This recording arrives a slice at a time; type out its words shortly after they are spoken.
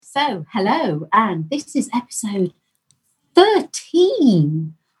So, hello, and this is episode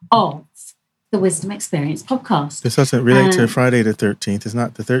 13 of the Wisdom Experience podcast. This doesn't relate to Friday the 13th. It's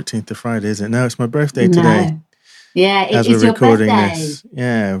not the 13th of Friday, is it? No, it's my birthday today. No. Yeah, it as is we're your recording birthday. this.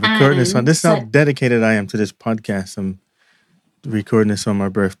 Yeah, recording this on. This is how dedicated I am to this podcast. I'm recording this on my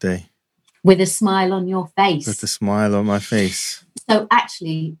birthday. With a smile on your face. With a smile on my face. So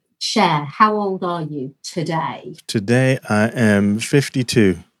actually, share, how old are you today? Today I am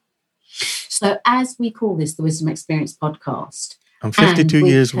 52. So as we call this the Wisdom Experience podcast. I'm 52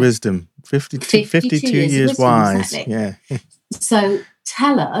 years wisdom. 52 years wise. Exactly. Yeah. So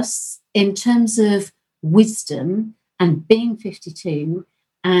tell us, in terms of wisdom and being 52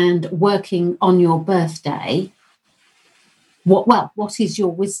 and working on your birthday, what is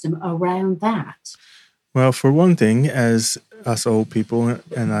your wisdom around that? Well, for one thing, as us old people,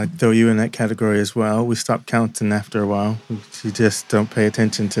 and I throw you in that category as well, we stop counting after a while. We just don't pay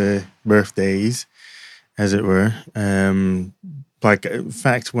attention to birthdays, as it were. Like, in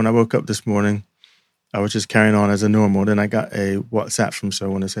fact, when I woke up this morning, I was just carrying on as a normal. Then I got a WhatsApp from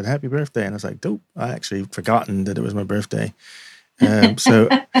someone that said, "Happy birthday." And I was like, dope. I actually forgotten that it was my birthday. So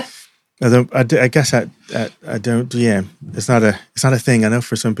I guess I don't, yeah, it's not a thing. I know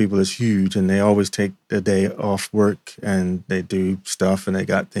for some people it's huge and they always take the day off work and they do stuff and they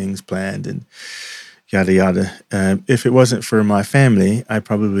got things planned and yada, yada. If it wasn't for my family, I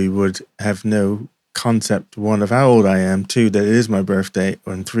probably would have no concept, one, of how old I am, two, that it is my birthday,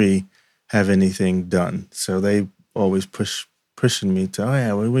 and three, have anything done. So they always pushing me to, oh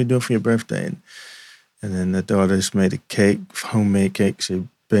yeah, what are we doing for your birthday? And then the daughter's made a cake, homemade cake she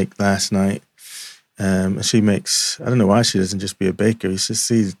baked last night. And she makes, I don't know why she doesn't just be a baker. You should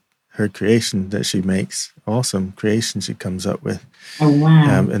see her creation that she makes. Awesome creation she comes up with. Oh,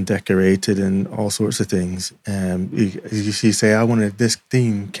 wow. And decorated and all sorts of things. You say, I wanted this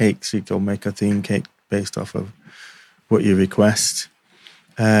theme cake. She'd go make a theme cake based off of what you request.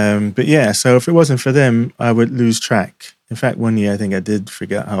 But yeah, so if it wasn't for them, I would lose track. In fact, one year I think I did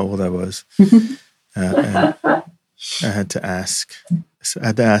forget how old I was. And I had to ask. I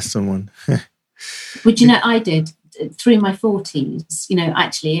had to ask someone. But I did through my 40s.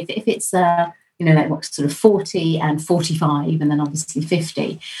 Actually, if it's like what sort of 40 and 45, and then obviously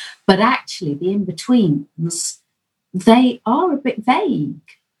 50. But actually, the in betweens, they are a bit vague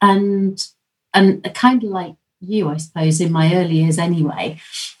and kind of like you, I suppose. In my early years, anyway,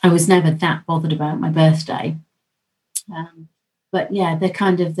 I was never that bothered about my birthday. But yeah, they're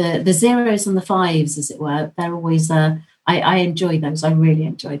kind of the zeros and the fives, as it were. They're always. I enjoy those. I really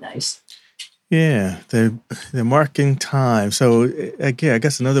enjoy those. Yeah, they're marking time. So again, I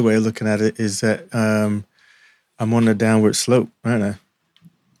guess another way of looking at it is that I'm on a downward slope, aren't I?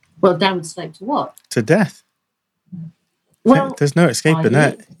 Well, downward slope to what? To death. Well, there's no escaping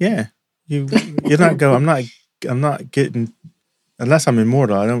that. Yeah, you're not going. I'm not getting, unless I'm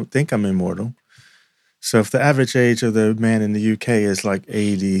immortal. I don't think I'm immortal. So if the average age of the man in the UK is like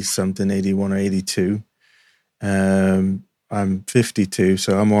 80 something, 81 or 82, I'm 52,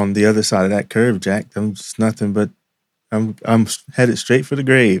 so I'm on the other side of that curve, Jack. I'm just nothing but I'm headed straight for the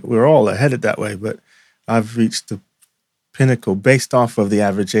grave. We're all headed that way, but I've reached the pinnacle based off of the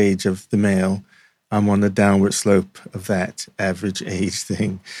average age of the male. I'm on the downward slope of that average age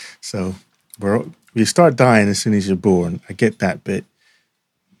thing. So you start dying as soon as you're born. I get that bit.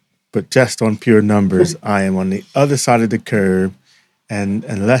 But just on pure numbers, I am on the other side of the curve. And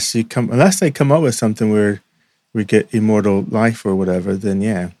unless they come up with something where we get immortal life or whatever, then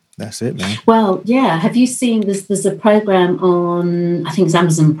yeah, that's it, man. Well, yeah. Have you seen there's a program on, I think it's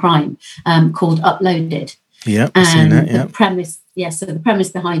Amazon Prime, called Uploaded. Yeah, I've seen that, yeah. So the premise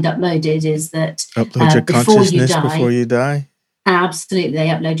behind Uploaded is that upload your consciousness before you die. Absolutely. They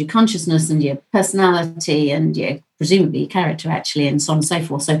upload your consciousness and your personality and presumably your character, actually, and so on and so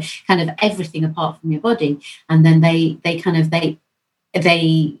forth. So kind of everything apart from your body. And then they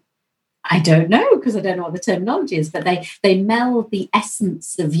I don't know, because I don't know what the terminology is, but they meld the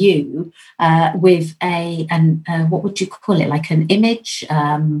essence of you with what would you call it? Like an image?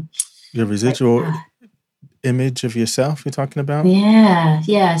 Your residual image of yourself you're talking about?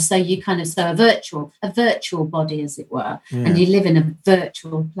 Yeah. So you a virtual body, as it were, and you live in a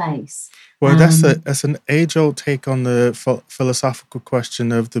virtual place. Well, that's an age-old take on the philosophical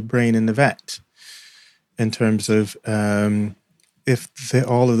question of the brain in the vat, in terms of if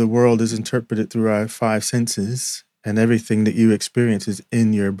all of the world is interpreted through our five senses and everything that you experience is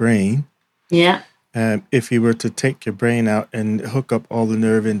in your brain. Yeah. If you were to take your brain out and hook up all the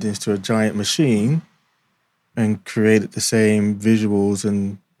nerve endings to a giant machine and create the same visuals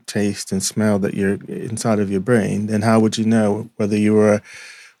and taste and smell that you're inside of your brain, then how would you know whether you were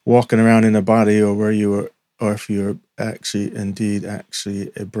walking around in a body, or where you were, or if you're actually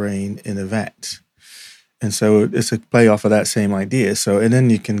a brain in a vat. And so it's a play off of that same idea. So, and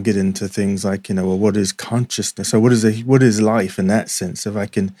then you can get into things like, well, what is consciousness? So what is life in that sense? If I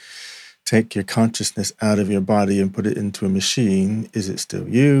can take your consciousness out of your body and put it into a machine, is it still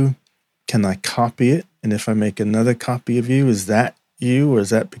you? Can I copy it? And if I make another copy of you, is that you, or does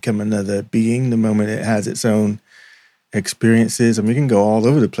that become another being the moment it has its own experiences? And we can go all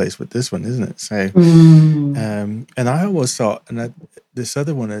over the place with this one, isn't it? So, and I always thought, and this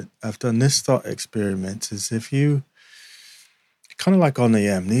other one, I've done this thought experiment, is if you, kind of like on the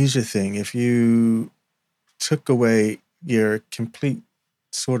amnesia thing, if you took away your complete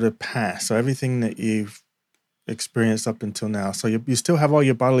sort of past, so everything that you've experienced up until now, so you still have all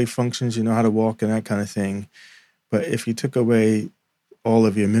your bodily functions, you know how to walk and that kind of thing, but if you took away all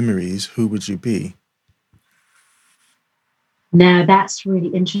of your memories, who would you be? Now, that's really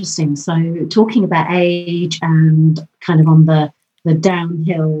interesting. So talking about age and kind of on the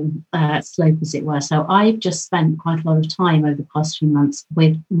downhill slope, as it were. So I've just spent quite a lot of time over the past few months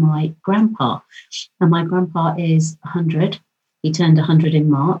with my grandpa. And my grandpa is 100. He turned 100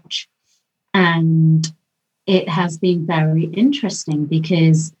 in March. And it has been very interesting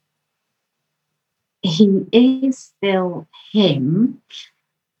because he is still him,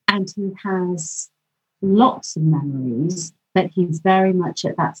 and he has lots of memories, but he's very much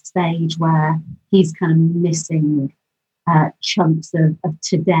at that stage where he's kind of missing chunks of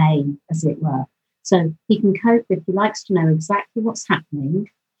today, as it were. So he can cope with, he likes to know exactly what's happening,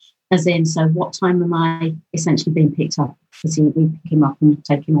 as in, so what time am I essentially being picked up? Because we pick him up and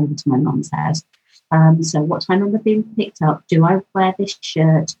take him over to my mum's house. So what time am I being picked up? Do I wear this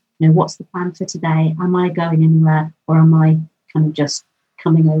shirt? What's the plan for today? Am I going anywhere, or am I kind of just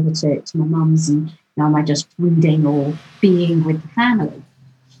coming over to my mum's, and am I just reading or being with the family?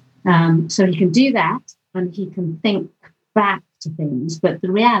 So he can do that, and he can think back to things, but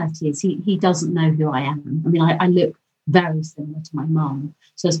the reality is he doesn't know who I am. I mean, I look very similar to my mum.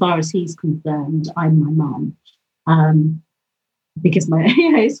 So as far as he's concerned, I'm my mum. Because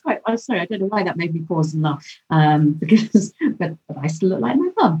it's quite, I'm sorry, I don't know why that made me pause and laugh, because but I still look like my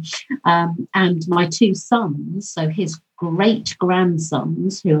mum. And my two sons, so his great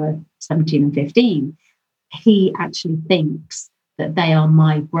grandsons, who are 17 and 15, he actually thinks that they are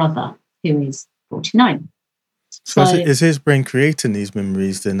my brother, who is 49. So is his brain creating these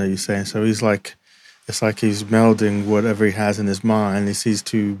memories then, are you saying? So he's like, it's like he's melding whatever he has in his mind. He sees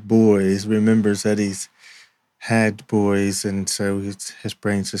two boys, remembers that he's had boys, and so his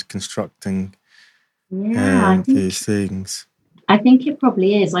brain's just constructing these things. I think it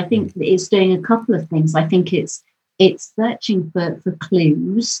probably is. I think it's doing a couple of things. I think it's searching for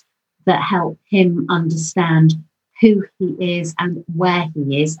clues that help him understand who he is and where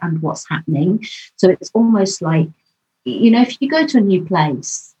he is and what's happening. So it's almost like, if you go to a new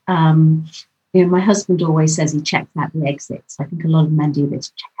place, my husband always says he checks out the exits. I think a lot of men do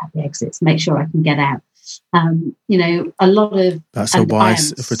this, check out the exits, make sure I can get out. A lot of... That's a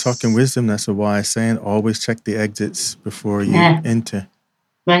wise, if we're talking wisdom, that's a wise saying, always check the exits before you enter.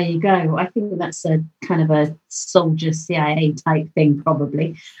 There you go. I think that's a kind of a soldier CIA type thing,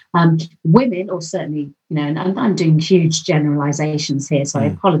 probably. Women, or certainly, and I'm doing huge generalizations here, so I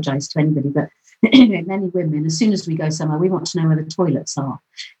apologize to anybody, but many women, as soon as we go somewhere, we want to know where the toilets are.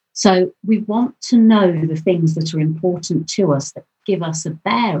 So we want to know the things that are important to us, that give us a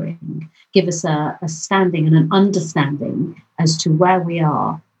bearing, give us a standing and an understanding as to where we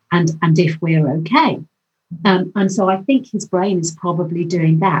are and if we're okay. And so I think his brain is probably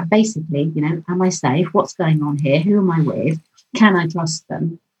doing that. Basically, am I safe? What's going on here? Who am I with? Can I trust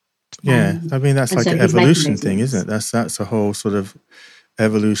them? Yeah, I mean, that's like an evolution thing, isn't it? That's a whole sort of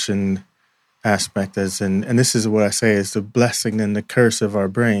evolution aspect, and this is what I say is the blessing and the curse of our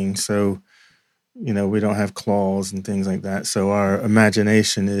brain. So, we don't have claws and things like that. So our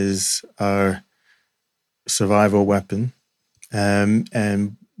imagination is our survival weapon.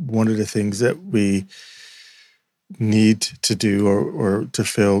 And one of the things that we need to do or to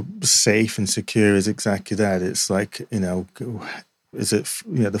feel safe and secure is exactly that. It's like, is it,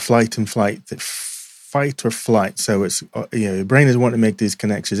 the fight or flight. So it's, your brain is wanting to make these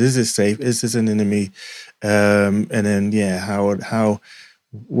connections. Is this safe? Is this an enemy? And then,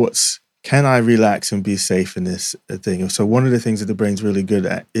 can I relax and be safe in this thing? So one of the things that the brain's really good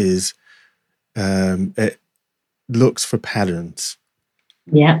at is it looks for patterns.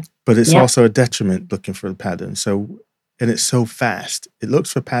 Yeah. But it's also a detriment looking for the patterns. So, and it's so fast. It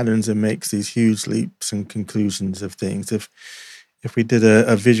looks for patterns and makes these huge leaps and conclusions of things. If we did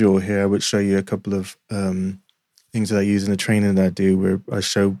a visual here, I would show you a couple of things that I use in the training that I do, where I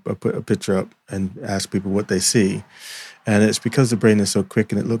put a picture up and ask people what they see. And it's because the brain is so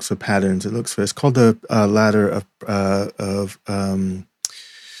quick and it looks for patterns. It's called the ladder of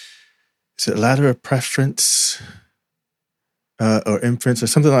is it ladder of preference or inference or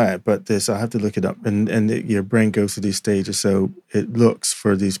something like that? But I have to look it up. And your brain goes through these stages. So it looks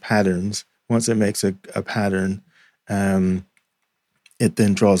for these patterns. Once it makes a pattern, it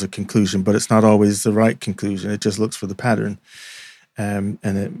then draws a conclusion, but it's not always the right conclusion. It just looks for the pattern. And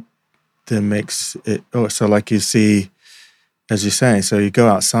it then makes it, so like you see, as you're saying, so you go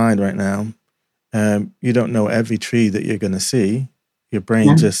outside right now, you don't know every tree that you're going to see. Your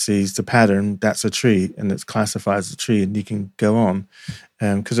brain just sees the pattern, that's a tree, and it classifies the tree, and you can go on.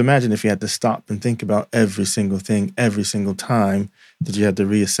 Because imagine if you had to stop and think about every single thing, every single time that you had to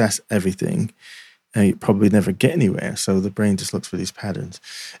reassess everything, and you'd probably never get anywhere. So the brain just looks for these patterns.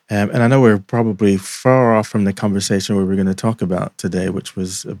 And I know we're probably far off from the conversation we were going to talk about today, which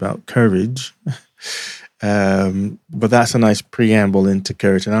was about courage. But that's a nice preamble into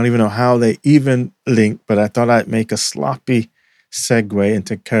courage. And I don't even know how they even link, but I thought I'd make a sloppy segue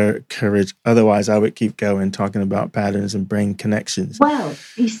into courage. Otherwise, I would keep going talking about patterns and brain connections. Well,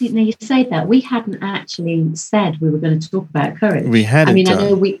 you see, now you say that we hadn't actually said we were going to talk about courage. We hadn't. I mean, I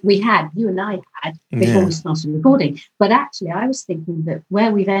know we had, you and I had before we started recording. But actually, I was thinking that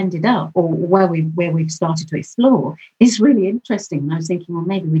where we've ended up, or where we've started to explore, is really interesting. And I was thinking, well,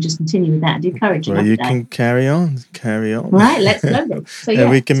 maybe we just continue with that and do courage. Well, you can carry on. Right, let's go then. So, and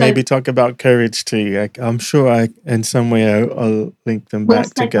we can maybe talk about courage too. I'm sure in some way I'll link them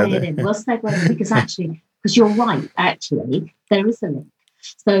back together. We'll segue in because you're right, actually, there is a link.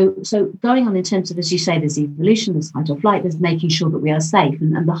 So going on in terms of, as you say, there's evolution, there's fight or flight, there's making sure that we are safe.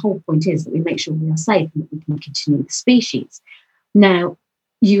 And the whole point is that we make sure we are safe and that we can continue the species. Now,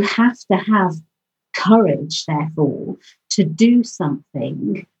 you have to have courage, therefore, to do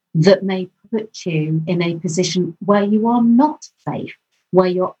something that may put you in a position where you are not safe, where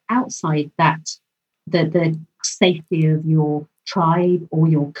you're outside that, the safety of your tribe or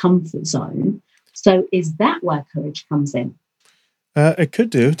your comfort zone. So is that where courage comes in? It could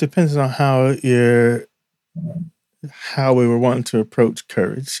do. Depends on how we were wanting to approach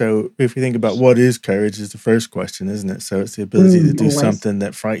courage. So if you think about what is courage is the first question, isn't it? So it's the ability to do always. Something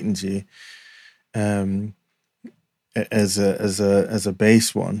that frightens you as a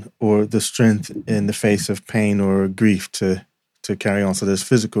base one, or the strength in the face of pain or grief to carry on. So there's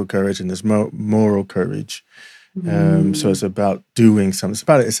physical courage and there's moral courage. So it's about doing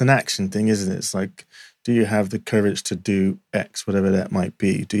something. It's an action thing, isn't it? It's like, do you have the courage to do X, whatever that might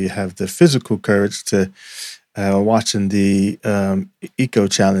be? Do you have the physical courage to watching the Eco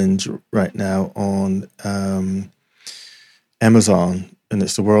Challenge right now on Amazon, and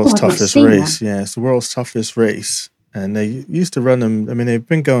it's the world's toughest race. That. Yeah, it's the world's toughest race. And they used to run them. I mean, they've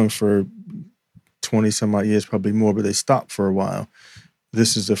been going for 20 some odd years, probably more, but they stopped for a while.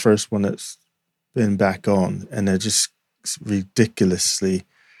 This is the first one that's been back on, and they're just ridiculously.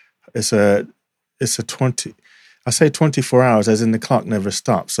 It's a 24 hours, as in the clock never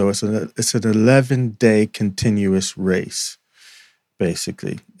stops. So it's an 11-day continuous race,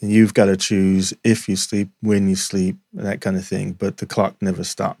 basically. And you've got to choose if you sleep, when you sleep, that kind of thing. But the clock never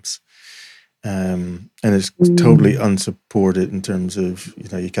stops. And it's totally unsupported in terms of,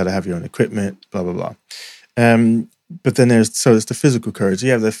 you got to have your own equipment, blah, blah, blah. But then it's the physical courage.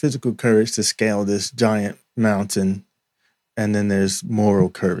 You have the physical courage to scale this giant mountain. And then there's moral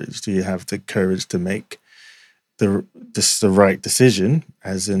courage. Do you have the courage to make the right decision?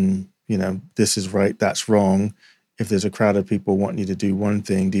 As in, this is right, that's wrong. If there's a crowd of people wanting you to do one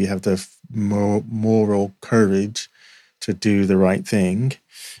thing, do you have the moral courage to do the right thing?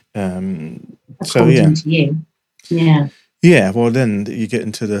 According to you. Yeah. Yeah, well, then you get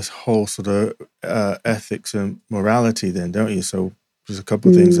into this whole sort of ethics and morality then, don't you? So there's a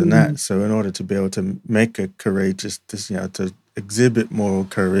couple of things in that. So in order to be able to make a courageous, to exhibit moral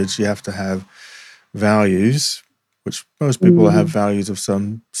courage, you have to have values, which most people have values of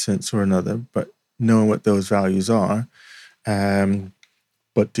some sense or another, but knowing what those values are.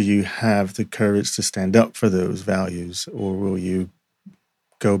 But do you have the courage to stand up for those values, or will you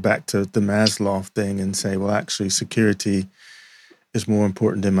go back to the Maslow thing and say, well, actually, security is more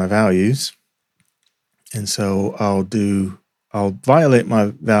important than my values, and so I'll violate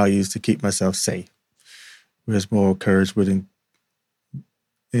my values to keep myself safe. Whereas moral courage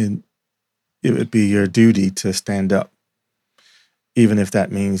it would be your duty to stand up, even if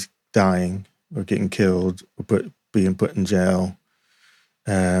that means dying or getting killed or being put in jail,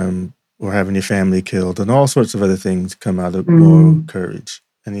 or having your family killed, and all sorts of other things come out of moral courage.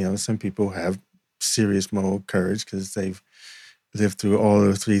 And some people have serious moral courage because they've lived through all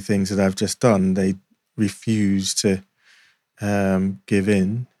the three things that I've just done. They refuse to give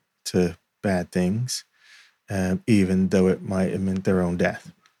in to bad things, even though it might have meant their own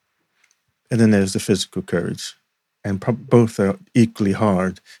death. And then there's the physical courage, and both are equally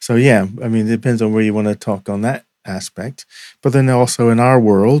hard. So yeah, I mean, it depends on where you want to talk on that aspect. But then also in our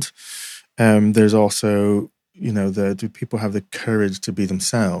world, there's also, do people have the courage to be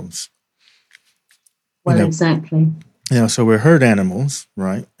themselves? Well, exactly. So we're herd animals,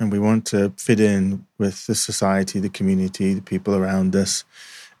 right? And we want to fit in with the society, the community, the people around us.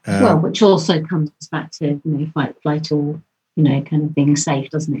 Which also comes back to, fight, flight, or, kind of being safe,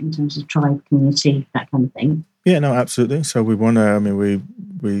 doesn't it, in terms of tribe, community, that kind of thing. Yeah, no, absolutely. So we want to,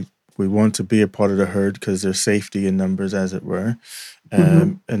 we want to be a part of the herd because there's safety in numbers, as it were.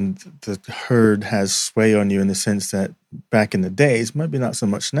 And the herd has sway on you in the sense that back in the days, maybe not so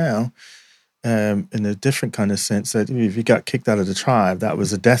much now, in a different kind of sense that if you got kicked out of the tribe, that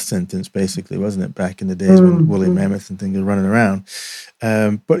was a death sentence, basically, wasn't it? Back in the days when woolly mammoth and things were running around.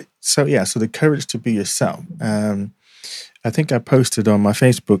 So the courage to be yourself. I think I posted on my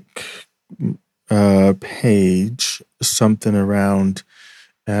Facebook page something around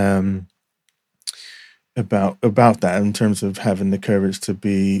about that in terms of having the courage to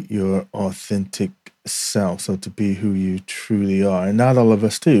be your authentic self, so to be who you truly are. And not all of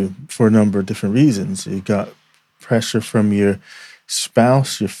us do, for a number of different reasons. You got pressure from your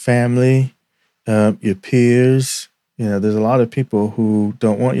spouse, your family, your peers. There's a lot of people who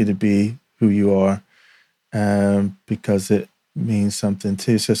don't want you to be who you are because it means something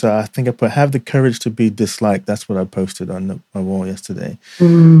too. So I think I put, have the courage to be disliked. That's what I posted on my wall yesterday.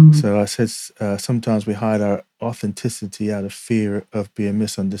 So I said, sometimes we hide our authenticity out of fear of being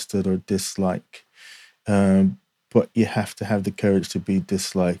misunderstood or disliked. But you have to have the courage to be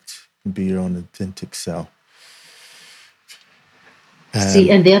disliked and be your own authentic self.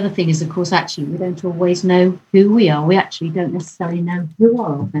 And the other thing is, of course, actually, we don't always know who we are. We actually don't necessarily know who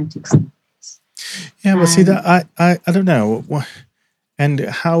our authentic self is. Yeah, but see that I don't know, and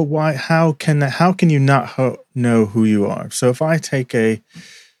how can you not know who you are? So if I take I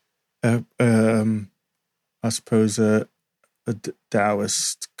suppose a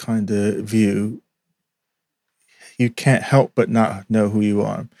Taoist kind of view, you can't help but not know who you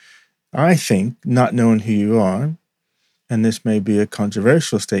are. I think not knowing who you are, and this may be a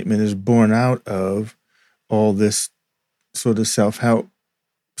controversial statement, is born out of all this sort of self-help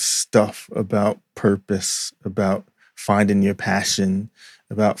stuff about purpose, about finding your passion,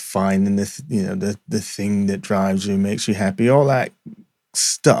 about finding the thing that drives you, makes you happy. All that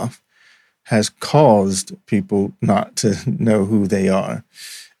stuff has caused people not to know who they are.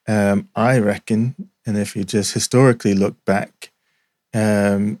 I reckon, and if you just historically look back,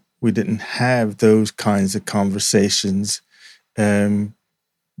 we didn't have those kinds of conversations because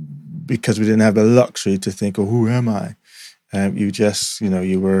we didn't have the luxury to think, oh, who am I? You just,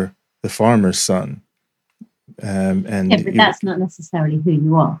 you were the farmer's son. But that's not necessarily who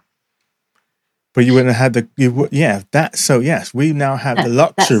you are. But you wouldn't have yes, we now have the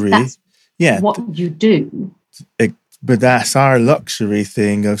luxury. That's what you do. But that's our luxury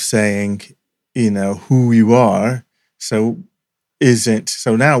thing of saying, who you are. So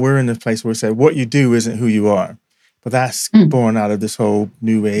now we're in a place where we say what you do isn't who you are. But that's born out of this whole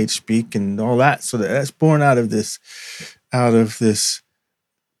new age speak and all that. So that's born out of this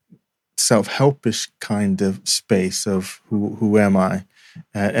self-helpish kind of space of who am I,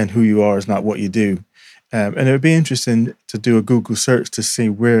 and who you are is not what you do. And it would be interesting to do a Google search to see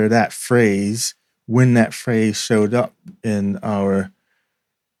when that phrase showed up in our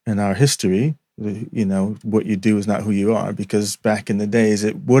history. What you do is not who you are, because back in the days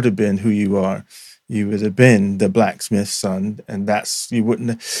it would have been who you are. You would have been the blacksmith's son, and you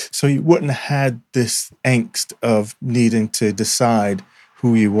wouldn't have had this angst of needing to decide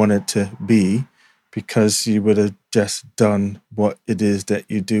who you wanted to be, because you would have just done what it is that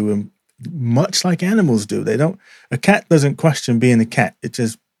you do, and much like animals do. A cat doesn't question being a cat; it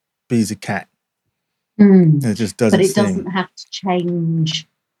just be's a cat. It just does. But it doesn't have to change,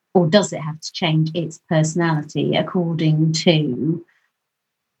 or does it have to change its personality according to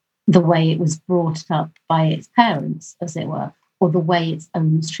the way it was brought up by its parents, as it were, or the way its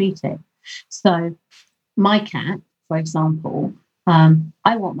owners treat it? So my cat, for example,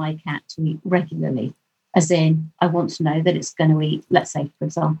 I want my cat to eat regularly, as in I want to know that it's going to eat, let's say, for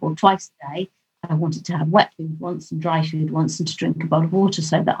example, twice a day. I want it to have wet food once and dry food once, and to drink a bottle of water,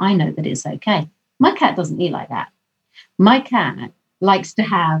 so that I know that it's okay. My cat doesn't eat like that. My cat likes to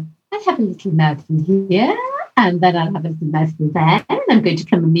have a little mouthful here and then I'll have a little mouth there, and I'm going to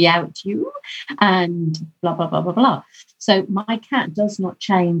come and meow at you, and blah, blah, blah, blah, blah. So my cat does not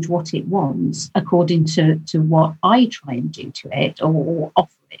change what it wants according to what I try and do to it or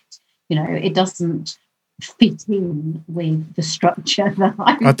offer it. It doesn't fit in with the structure that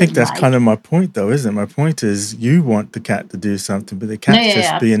I think that's kind of my point, though, isn't it? My point is you want the cat to do something, but the cat's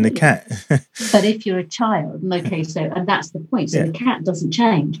just being the cat. But if you're a child, and that's the point. So the cat doesn't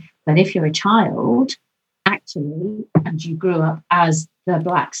change. But if you're a child, actually, and you grew up as the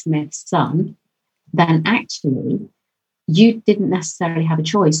blacksmith's son, then actually you didn't necessarily have a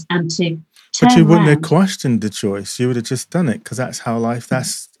choice. And but you wouldn't have questioned the choice. You would have just done it because that's how life.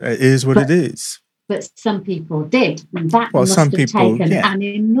 Is what it is. But some people did, and that must have taken an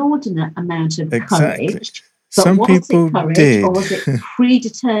inordinate amount of courage. But some people it courage, did, or was it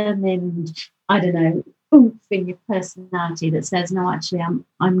predetermined? I don't know, oomph in your personality that says, "No, actually,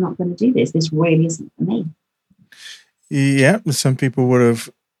 I'm not going to do this. This really isn't for me." Yeah, some people would have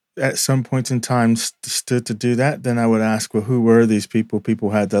at some point in time stood to do that. Then I would ask, well, who were these people?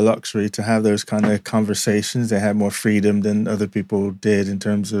 People had the luxury to have those kind of conversations. They had more freedom than other people did in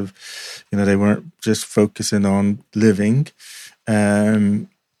terms of, they weren't just focusing on living. I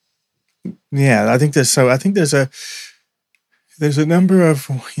think there's a number of,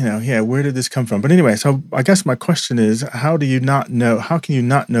 where did this come from? But anyway, so I guess my question is, how can you not know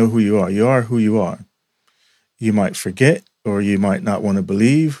who you are? You are who you are. You might forget, or you might not want to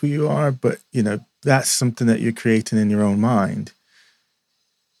believe who you are, but, that's something that you're creating in your own mind.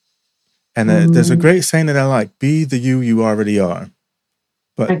 And there's a great saying that I like, be the you already are.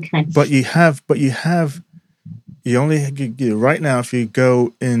 But right now, if you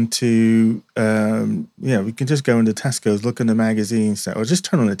go into, we can just go into Tesco's, look in the magazines, or just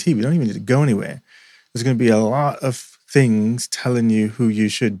turn on the TV. You don't even need to go anywhere. There's going to be a lot of things telling you who you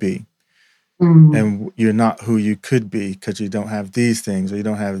should be. And you're not who you could be because you don't have these things or you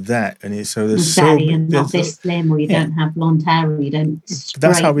don't have that. And so there's not this slim, or you don't have blonde hair, or you don't.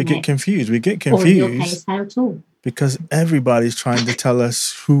 That's how we get confused. We get confused. Or in your case, how tall? Because everybody's trying to tell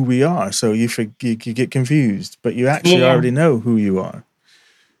us who we are. So you get confused, but you actually already know who you are.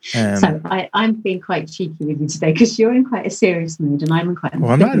 So I'm being quite cheeky with you today because you're in quite a serious mood and I'm in quite a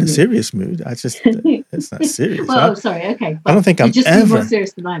I'm not in a serious mood. It's not serious. Sorry. Okay. I don't think I'm just ever more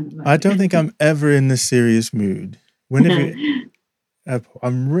serious than I'm. I don't think I'm ever in the serious mood.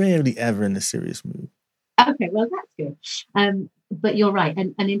 I'm rarely ever in a serious mood. Okay, well that's good. But you're right.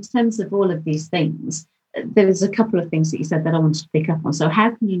 And in terms of all of these things, there's a couple of things that you said that I wanted to pick up on. So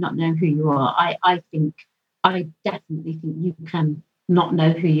how can you not know who you are? I definitely think you can not know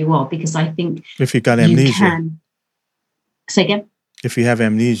who you are, because I think if you've got amnesia, you can. Say again. If you have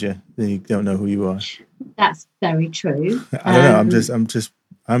amnesia, then you don't know who you are. That's very true. I don't know.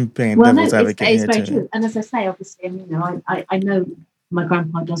 I'm being devil's advocate here. It's very true. And as I say, obviously, I know my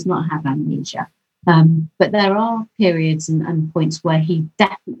grandpa does not have amnesia, but there are periods and points where he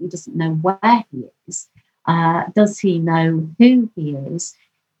definitely doesn't know where he is. Does he know who he is?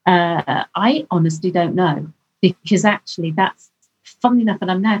 I honestly don't know, because actually that's funny enough, and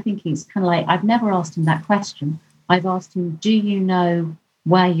I'm now thinking it's kind of like I've never asked him that question. I've asked him, do you know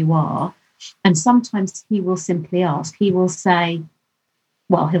where you are? And sometimes he will simply ask. He will say,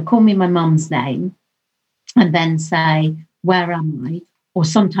 well, he'll call me my mum's name and then say, where am I? Or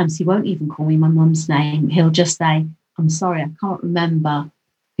sometimes he won't even call me my mum's name. He'll just say, I'm sorry, I can't remember,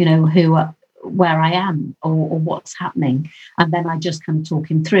 where I am or what's happening. And then I just kind of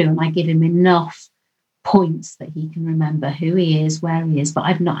talk him through and I give him enough points that he can remember who he is, where he is, but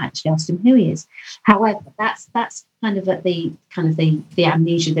I've not actually asked him who he is. However, that's kind of at the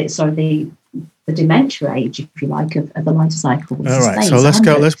amnesia, the dementia age, if you like, of the life cycle. All right, so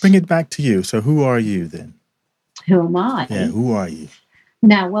let's bring it back to you. So who are you then? Who am I? Yeah, who are you?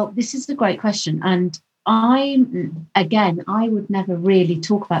 Now, well, this is a great question, and I would never really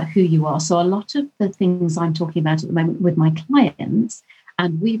talk about who you are. So a lot of the things I'm talking about at the moment with my clients,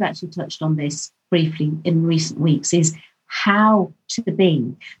 and we've actually touched on this briefly in recent weeks, is how to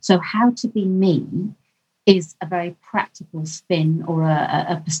be. So how to be me is a very practical spin or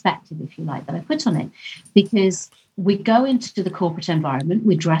a perspective, if you like, that I put on it. Because we go into the corporate environment,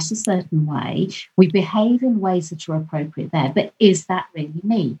 we dress a certain way, we behave in ways that are appropriate there, but is that really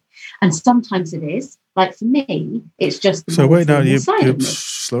me? And sometimes it is. Like for me, it's just the wait, no, you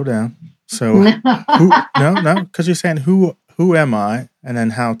slow down. So because you're saying who am I, and then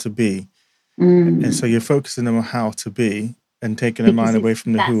how to be. And so you're focusing on how to be and taking the mind away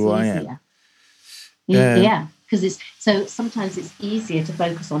from the who I am. Yeah, because sometimes it's easier to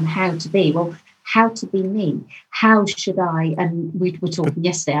focus on how to be. Well, how to be me? How should I? And we were talking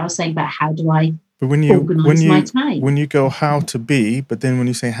yesterday. I was saying about how do I But when organise my time. when you go how to be, but then when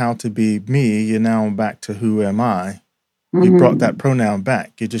you say how to be me, you're now back to who am I? You brought that pronoun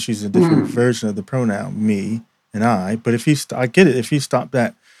back. You're just using a different version of the pronoun, me and I. But if you, I get it. If you stop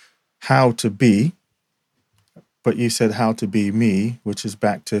that how to be, but you said how to be me, which is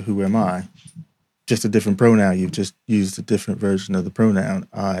back to who am I? Just a different pronoun. You've just used a different version of the pronoun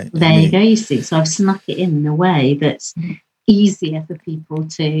I. There you go. You see, so I've snuck it in a way that's easier for people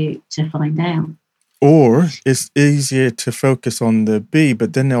to find out. Or it's easier to focus on the be,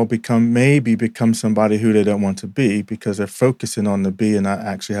 but then they'll become somebody who they don't want to be because they're focusing on the be and not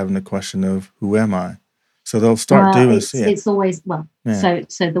actually having the question of who am I. So they'll start doing it. It's always So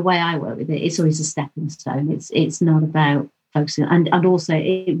the way I work with it, it's always a stepping stone. It's not about focusing, and also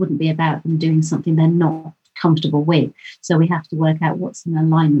it wouldn't be about them doing something they're not comfortable with. So we have to work out what's in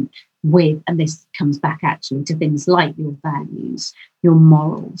alignment with, and this comes back actually to things like your values, your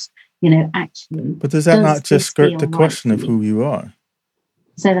morals. Actually. But does that not just skirt the question of who you are?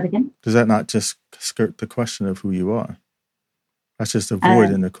 Say that again? Does that not just skirt the question of who you are? That's just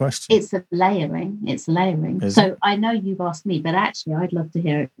avoiding the question. It's a layering. So I know you've asked me, but actually I'd love to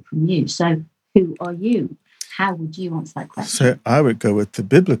hear it from you. So who are you? How would you answer that question? So I would go with the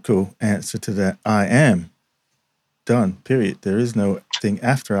biblical answer to that. I am. Done. Period. There is no thing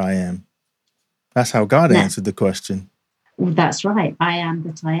after I am. That's how God answered the question. Well, that's right. I am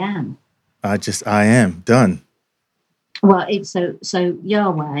that I am. I am. Done. Well, so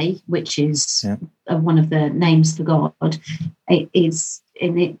Yahweh, which is one of the names for God, it is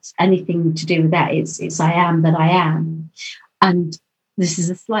in it anything to do with that. It's I am that I am, and this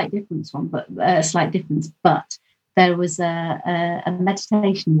is a slight difference. But there was a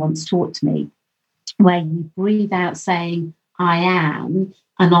meditation once taught to me where you breathe out saying I am,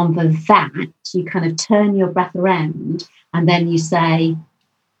 and on the that you kind of turn your breath around, and then you say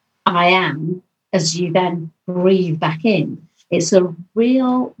I am as you then breathe back in. It's a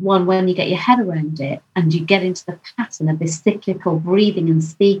real one when you get your head around it and you get into the pattern of this cyclical breathing and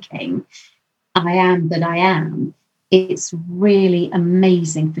speaking, I am that I am. It's really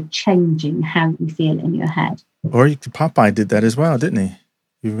amazing for changing how you feel in your head. Or Popeye did that as well, didn't he?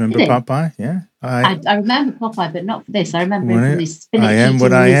 You remember Popeye? Yeah. I remember Popeye, but not for this. I remember him from this spinach. I am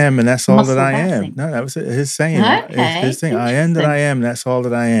what I am, and that's all that I am. No, that was his saying. Okay. His thing. I am that I am, and that's all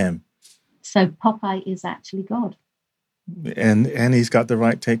that I am. So Popeye is actually God. And he's got the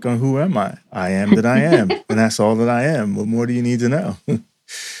right take on who am I? I am that I am, and that's all that I am. What more do you need to know? What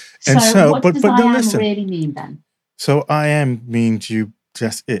does I am really mean then? So I am means you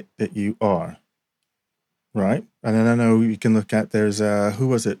just that you are, right? And then I know you can look at there's who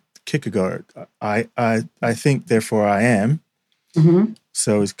was it? Kierkegaard. I think, therefore I am. Mm-hmm.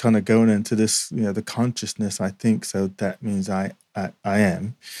 So it's kind of going into this, the consciousness. I think so. That means I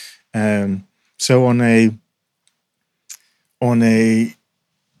am. So on a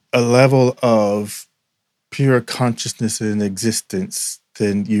level of pure consciousness and existence,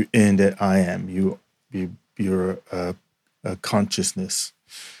 then you end at I am. You're a consciousness.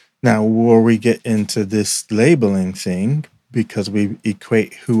 Now, where we get into this labeling thing, because we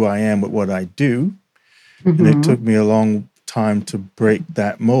equate who I am with what I do, and it took me a long time to break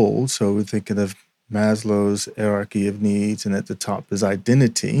that mold. So we're thinking of Maslow's hierarchy of needs, and at the top is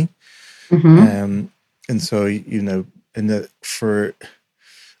identity. And so, for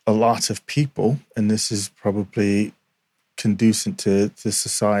a lot of people, and this is probably conducive to the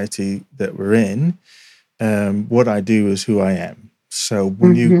society that we're in, what I do is who I am. So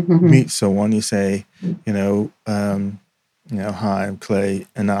when you meet someone, you say, hi, I'm Clay,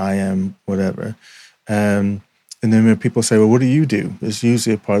 and I am whatever. And then when people say, well, what do you do? It's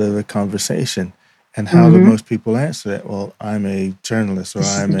usually a part of the conversation. And how do most people answer that? Well, I'm a journalist, or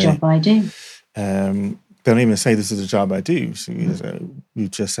I'm a job I do. Don't even say this is a job I do. So you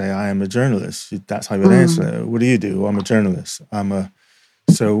just say, I am a journalist. That's how you would answer it. What do you do? Well, I'm a journalist.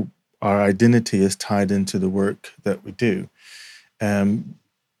 So our identity is tied into the work that we do. And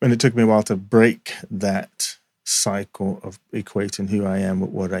it took me a while to break that cycle of equating who I am with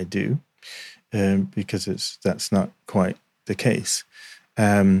what I do, because that's not quite the case.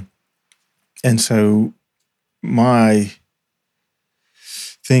 And so my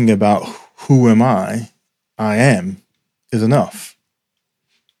thing about who am I am, is enough.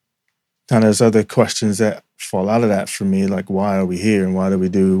 Now there's other questions that fall out of that for me, like why are we here and why do we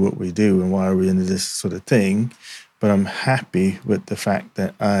do what we do and why are we into this sort of thing? But I'm happy with the fact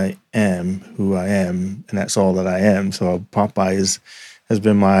that I am who I am, and that's all that I am. So Popeye has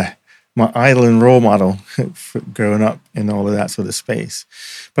been my idol and role model for growing up in all of that sort of space.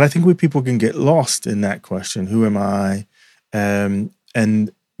 But I think people can get lost in that question, who am I? And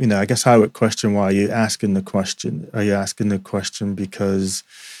I guess I would question why you're asking the question. Are you asking the question because,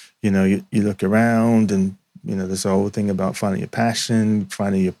 you look around and, there's the whole thing about finding your passion,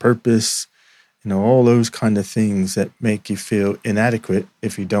 finding your purpose, all those kind of things that make you feel inadequate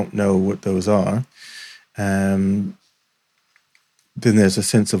if you don't know what those are. Then there's a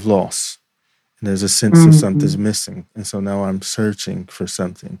sense of loss. And there's a sense of something's missing. And so now I'm searching for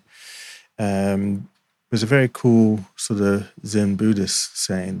something. There's a very cool sort of Zen Buddhist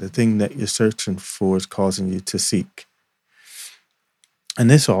saying, the thing that you're searching for is causing you to seek. And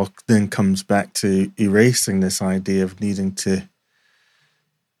this all then comes back to erasing this idea of needing to,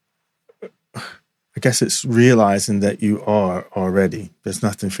 I guess it's realizing that you are already. There's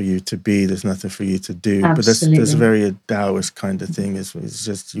nothing for you to be. There's nothing for you to do. Absolutely. But that's a very Taoist kind of thing. It's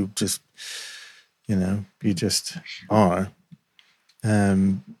just, you just are.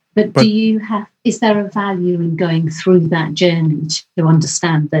 But is there a value in going through that journey to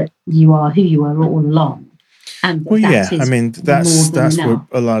understand that you are who you are all along? And that's what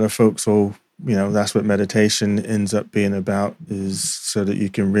a lot of folks will, that's what meditation ends up being about, is so that you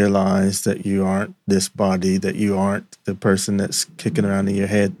can realize that you aren't this body, that you aren't the person that's kicking around in your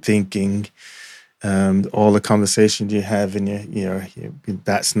head thinking, all the conversations you have in your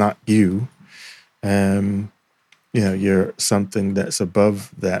that's not you. You're something that's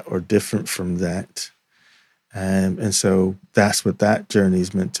above that or different from that. And so that's what that journey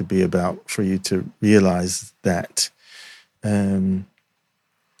is meant to be about, for you to realize that. I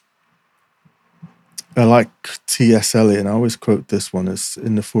like T.S. Eliot, and I always quote this one. It's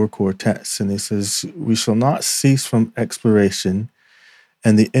in the Four Core Texts, and he says, "We shall not cease from exploration,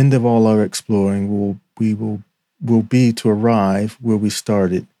 and the end of all our exploring will be to arrive where we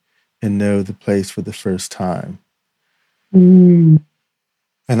started and know the place for the first time."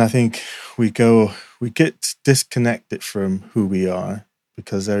 And I think we get disconnected from who we are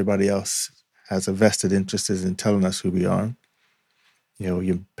because everybody else has a vested interest in telling us who we are.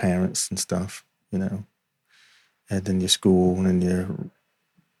 Your parents and stuff, and then your school and your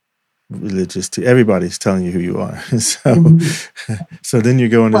religious, everybody's telling you who you are. So then you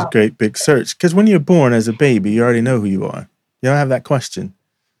go on this great big search. Because when you're born as a baby, you already know who you are. You don't have that question.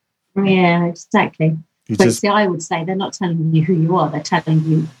 Yeah, exactly. I would say they're not telling you who you are, they're telling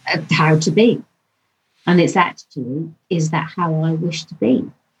you how to be. And it's actually, is that how I wish to be?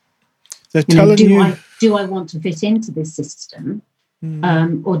 They're telling you... Do I want to fit into this system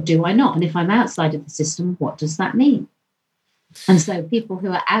or do I not? And if I'm outside of the system, what does that mean? And so people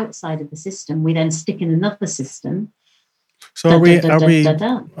who are outside of the system, we then stick in another system. So we're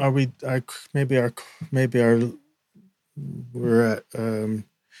at...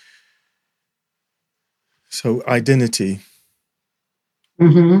 So identity.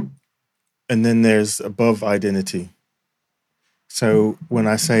 And then there's above identity. So when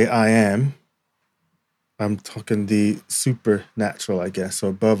I say I am, I'm talking the supernatural, I guess, so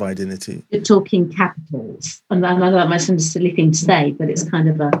above identity. You're talking capitals. And I know that might sound a silly thing to say, but it's kind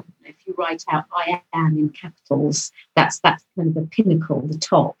of if you write out I am in capitals, that's kind of the pinnacle, the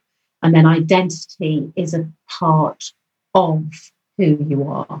top. And then identity is a part of who you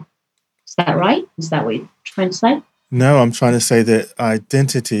are. Is that right? Is that what you're trying to say? No, I'm trying to say that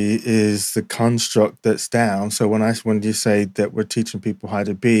identity is the construct that's down. So when you say that we're teaching people how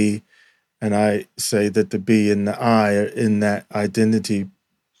to be, and I say that the be and the I are in that identity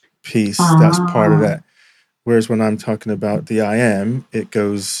piece, that's part of that. Whereas when I'm talking about the I am, it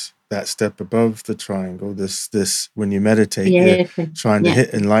goes that step above the triangle. This when you meditate, you're trying to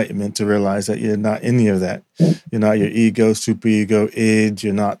hit enlightenment to realize that you're not any of that. You're not your ego, superego, id.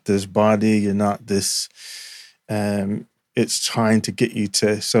 You're not this body. You're not this. It's trying to get you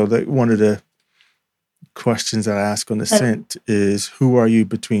to. So that one of the questions that I ask on Ascent is, who are you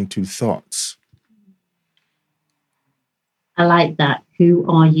between two thoughts? I like that. Who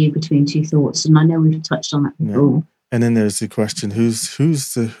are you between two thoughts? And I know we've touched on that before. Yeah. And then there's the question, who's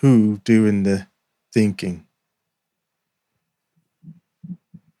the who doing the thinking?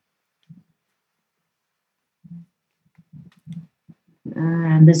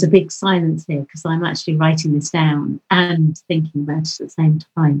 And there's a big silence here because I'm actually writing this down and thinking about it at the same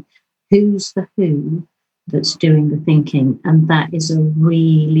time. Who's the who that's doing the thinking? And that is a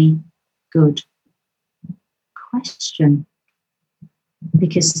really good question.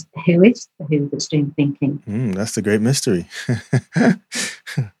 Because who is the who that's doing thinking? That's the great mystery.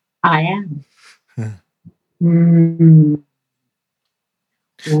 I am.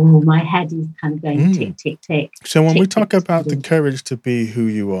 Oh, my head is kind of going tick, tick, tick. So when we talk about the courage to be who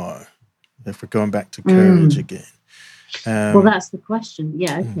you are, if we're going back to courage again. Well, that's the question.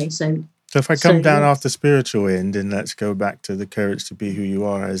 Yeah, okay. So So if I So, come down yes. off the spiritual end, and let's go back to the courage to be who you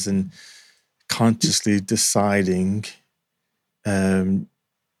are, as in consciously deciding who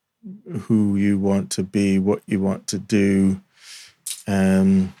you want to be, what you want to do,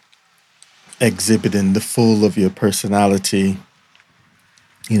 exhibiting the full of your personality,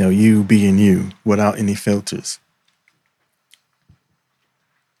 you being you without any filters.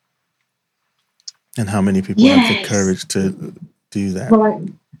 And how many people have the Yes. courage to do that? Well,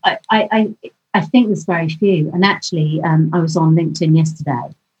 I think there's very few. And actually, I was on LinkedIn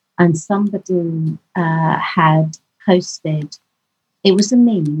yesterday, and somebody had posted. It was a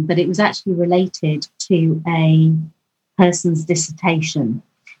meme, but it was actually related to a person's dissertation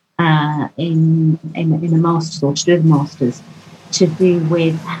in a master's, or to do with masters, to do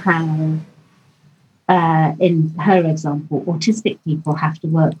with how, in her example, autistic people have to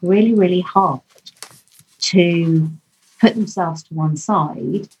work really, really hard to put themselves to one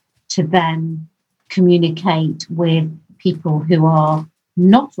side to then communicate with people who are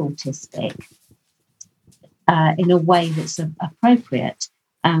not autistic in a way that's appropriate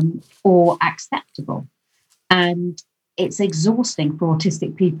or acceptable. And it's exhausting for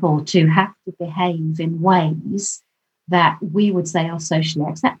autistic people to have to behave in ways that we would say are socially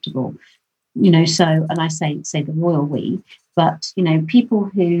acceptable. So, and I say the royal we, but, people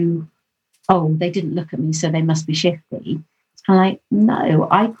who, oh, they didn't look at me, so they must be shifty. It's kind of like, no,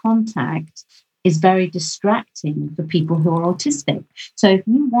 eye contact is very distracting for people who are autistic. So if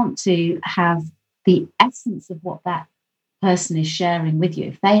you want to have the essence of what that person is sharing with you,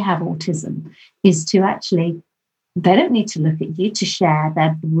 if they have autism, is to actually, they don't need to look at you to share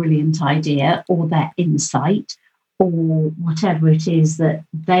their brilliant idea or their insight or whatever it is that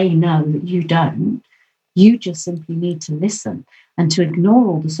they know that you don't. You just simply need to listen and to ignore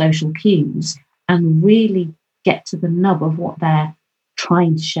all the social cues and really get to the nub of what they're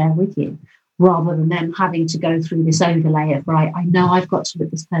trying to share with you, rather than them having to go through this overlay of, right, I know I've got to look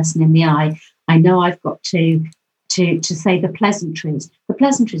this person in the eye. I know I've got to say the pleasantries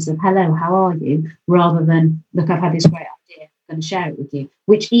of hello, how are you, rather than, look, I've had this great idea, I'm going to share it with you,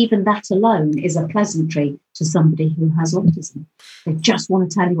 which even that alone is a pleasantry to somebody who has autism. They just want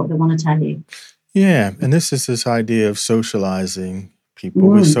to tell you what they want to tell you. Yeah, and this idea of socializing people.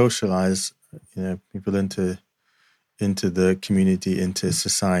 We socialize, people into the community, into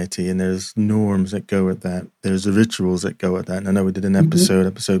society, and there's norms that go with that. There's the rituals that go with that. And I know we did an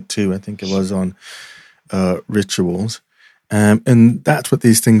episode 2, I think it was, on rituals. And that's what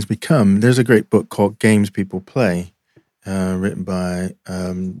these things become. There's a great book called Games People Play, written by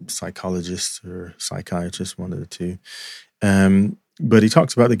psychologists or psychiatrists, one of the two. But he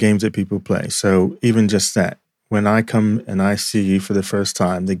talks about the games that people play. So even just that, when I come and I see you for the first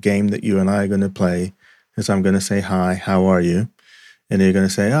time, the game that you and I are going to play is, I'm going to say, hi, how are you? And you're going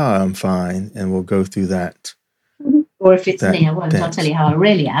to say, oh, I'm fine. And we'll go through that. Or if it's me, I won't. I'll tell you how I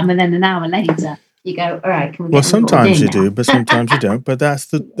really am. And then an hour later, you go, all right, can we get Well, sometimes you do, but sometimes sometimes you don't. But that's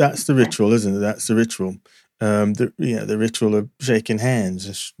the ritual, isn't it? That's the ritual. The ritual of shaking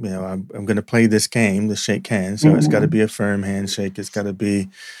hands. I'm going to play this game, the shake hands. So it's got to be a firm handshake. It's got to be.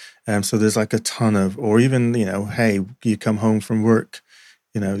 So there's like a ton of, or even, hey, you come home from work,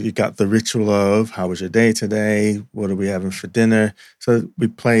 you got the ritual of, how was your day today? What are we having for dinner? So we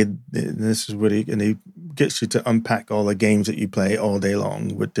played, this is what he gets you to unpack all the games that you play all day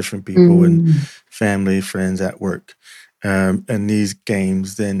long with different people and family, friends at work. And these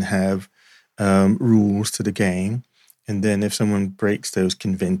games then have rules to the game. And then if someone breaks those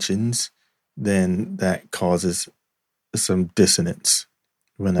conventions, then that causes some dissonance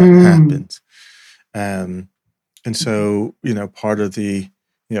when that happens. And so, part of the,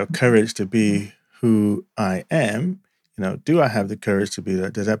 courage to be who I am, do I have the courage to be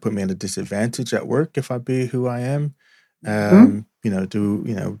that? Does that put me at a disadvantage at work if I be who I am? Do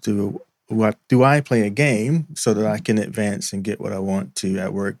I play a game so that I can advance and get what I want to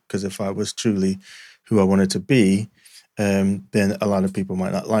at work? Because if I was truly who I wanted to be, then a lot of people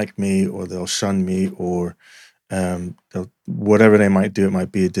might not like me, or they'll shun me, or whatever they might do, it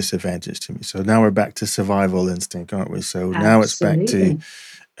might be a disadvantage to me. So now we're back to survival instinct, aren't we? So now it's back to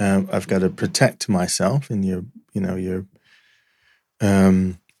I've got to protect myself, and your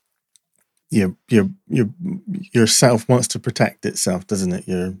self wants to protect itself, doesn't it?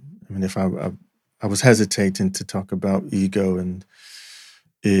 If I was hesitating to talk about ego and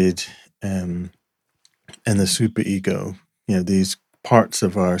id and the super ego, these parts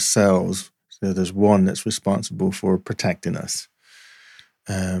of ourselves. So there's one that's responsible for protecting us.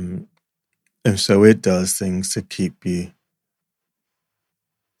 And so it does things to keep you,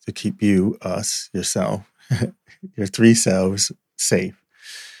 us, yourself, your three selves safe.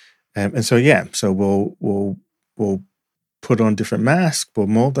 And so, yeah, so we'll put on different masks, we'll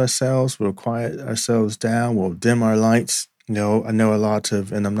mold ourselves, we'll quiet ourselves down, we'll dim our lights. I know a lot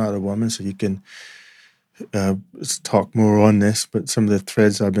of, and I'm not a woman, so you can talk more on this, but some of the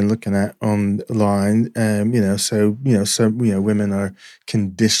threads I've been looking at online, some women are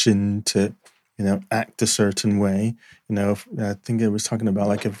conditioned to, act a certain way. I think it was talking about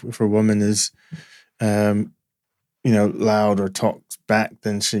like if a woman is, loud or talks back,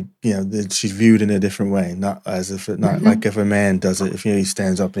 then then she's viewed in a different way, not as if not like if a man does it, if he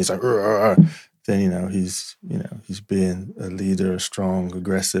stands up and he's like, then he's being a leader, a strong,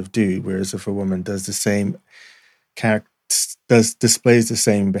 aggressive dude. Whereas if a woman does the same displays the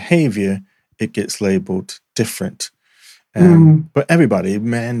same behavior, it gets labeled different. But everybody,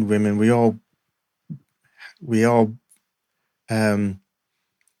 men, women, we all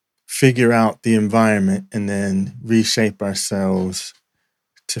figure out the environment and then reshape ourselves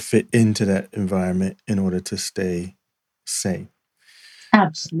to fit into that environment in order to stay safe.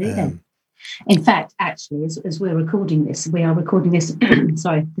 Absolutely. In fact, actually, as we're recording this, we are recording this,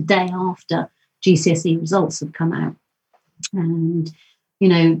 the day after GCSE results have come out. And,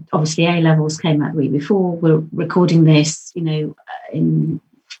 obviously A-levels came out the week before. We're recording this, in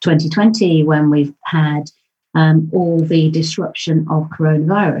 2020 when we've had all the disruption of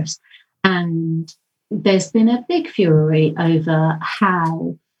coronavirus. And there's been a big fury over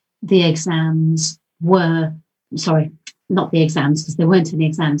how the exams were, not the exams, because there weren't any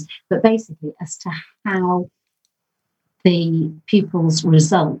exams, but basically as to how the pupils'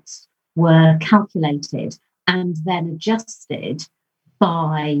 results were calculated and then adjusted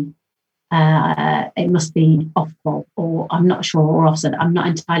by, it must be Ofqual, or I'm not sure, or Ofsted. I'm not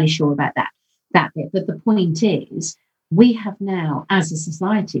entirely sure about that bit. But the point is, we have now, as a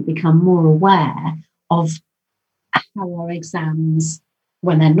society, become more aware of how our exams,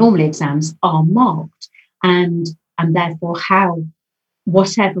 when they're normally exams, are marked, and therefore how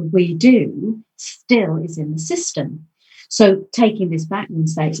whatever we do still is in the system. So taking this back one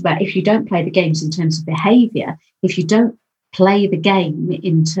stage, it's about if you don't play the games in terms of behaviour, if you don't play the game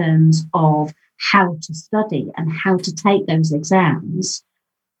in terms of how to study and how to take those exams,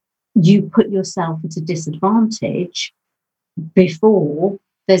 you put yourself at a disadvantage before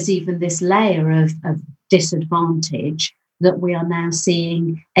there's even this layer of disadvantage that we are now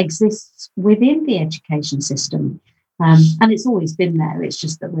seeing exists within the education system. And it's always been there. It's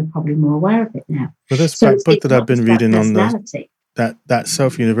just that we're probably more aware of it now. Well, this book that I've been reading on that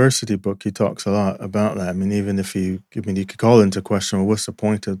Self-University book, he talks a lot about that. I mean, even if you could call into question, well, what's the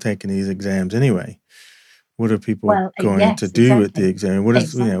point of taking these exams anyway? What are people going to do with the exam? What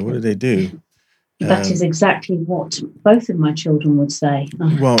do they do? That is exactly what both of my children would say.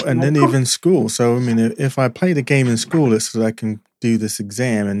 Well, and then even school. So, I mean, if I play the game in school, it's so that I can do this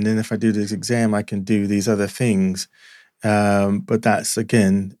exam. And then if I do this exam, I can do these other things. But that's,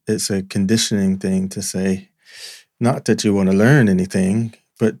 again, it's a conditioning thing to say, not that you want to learn anything,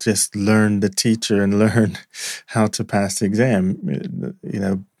 but just learn the teacher and learn how to pass the exam.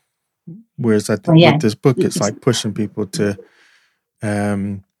 Whereas I think with this book, it's like pushing people to,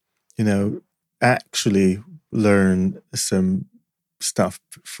 actually learn some stuff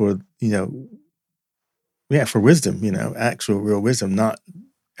for wisdom, actual real wisdom, not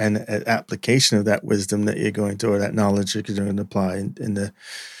an application of that wisdom that you're going to, or that knowledge you're going to apply in the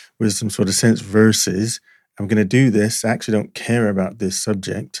wisdom sort of sense, versus I'm going to do this. I actually don't care about this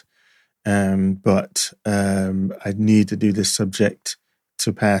subject, but I need to do this subject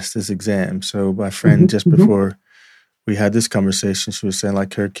to pass this exam. So my friend, just before we had this conversation, she was saying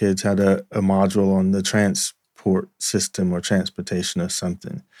like her kids had a module on the transport system or transportation or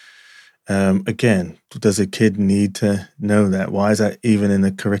something. Again, does a kid need to know that? Why is that even in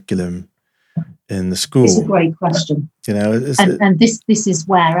the curriculum in the school? It's a great question. And this is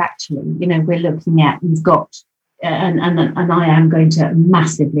where actually, we're looking at, you've got, and I am going to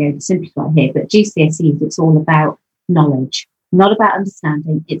massively oversimplify here, but GCSEs, it's all about knowledge, not about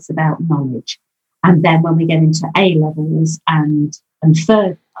understanding, it's about knowledge. And then when we get into A-levels and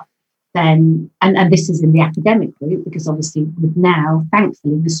further, then, and this is in the academic route, because obviously now,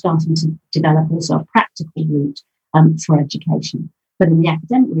 thankfully, we're starting to develop also a practical route for education. But in the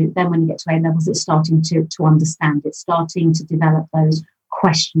academic route, then when you get to A-levels, it's starting to understand, it's starting to develop those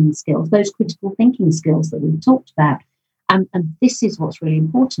questioning skills, those critical thinking skills that we've talked about. And this is what's really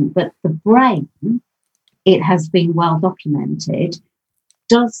important. But the brain, it has been well documented,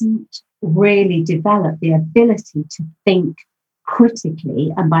 doesn't really develop the ability to think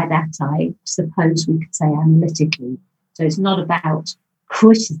critically, and by that I suppose we could say analytically. So it's not about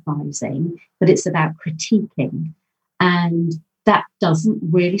criticizing, but it's about critiquing. And that doesn't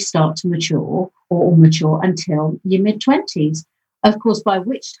really start to mature or mature until your mid-20s. Of course, by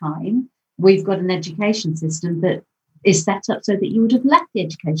which time we've got an education system that is set up so that you would have left the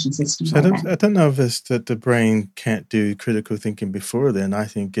education system. So I don't know if it's that the brain can't do critical thinking before then. I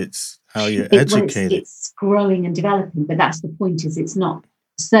think it's how you're educated. It's growing and developing, but that's the point, is it's not,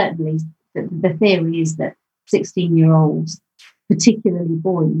 certainly the theory is that 16-year-olds, particularly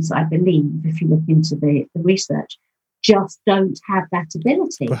boys, I believe, if you look into the research, just don't have that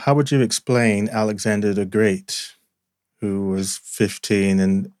ability. But how would you explain Alexander the Great, who was 15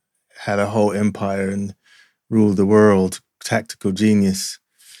 and had a whole empire and ruled the world, tactical genius?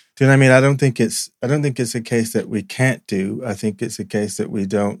 Do you know what I mean? I don't think it's a case that we can't do. I think it's a case that we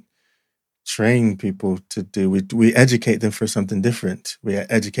don't train people to do. We educate them for something different. We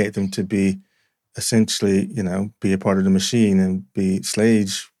educate them to be essentially, be a part of the machine and be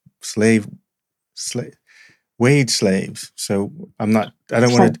wage slaves. So I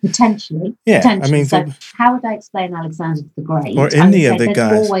don't want to... Potentially. Yeah, potentially. I mean... So how would I explain Alexander the Great? Or any of the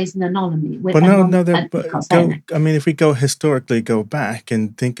guys. There's always an anomaly. If we historically go back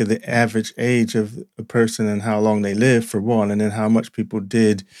and think of the average age of a person and how long they live, for one, and then how much people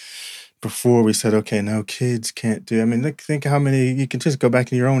did before we said, okay, no, kids can't do... I mean, think how many... You can just go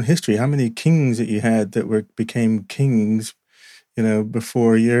back in your own history. How many kings that you had that became kings,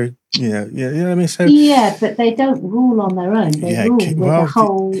 before you're... you know what I mean? So, yeah, but they don't rule on their own. They rule with a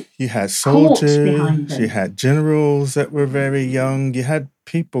whole... You had soldiers, you had generals that were very young, you had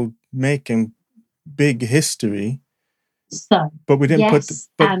people making big history. So, but we didn't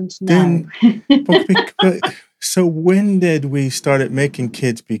So when did we started making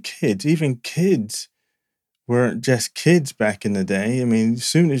kids be kids? Even kids weren't just kids back in the day. I mean, as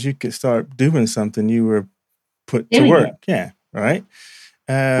soon as you could start doing something, you were put to work. Yeah, right?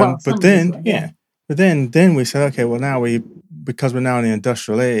 But then we said, okay, well, because we're now in the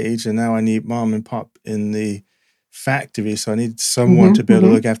industrial age, and now I need mom and pop in the factory, so I need someone to be able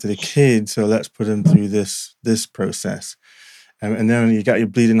to look after the kids, so let's put them through this process. And then you got your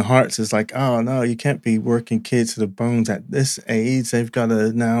bleeding hearts. It's like, oh, no, you can't be working kids to the bones at this age. They've got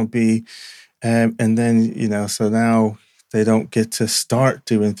to now be... and then, so now they don't get to start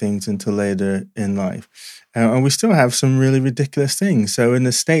doing things until later in life. And we still have some really ridiculous things. So in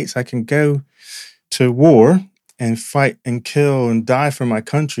the States, I can go to war and fight and kill and die for my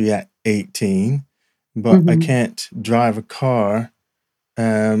country at 18, but I can't drive a car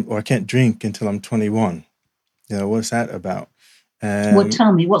or I can't drink until I'm 21. What's that about? Well,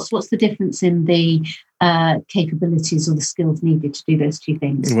 tell me, what's the difference in the capabilities or the skills needed to do those two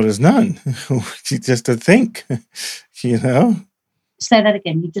things? Well, there's none. Just to think, Say that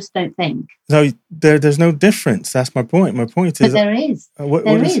again. You just don't think. No, there's no difference. That's my point. My point is... But there is.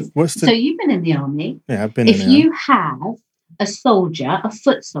 There is. So you've been in the army. Yeah, I've been in the army. If you have a soldier, a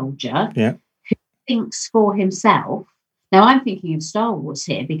foot soldier, who thinks for himself... Now, I'm thinking of Star Wars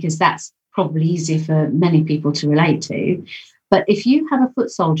here because that's probably easier for many people to relate to. But if you have a foot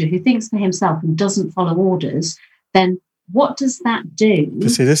soldier who thinks for himself and doesn't follow orders, then what does that do?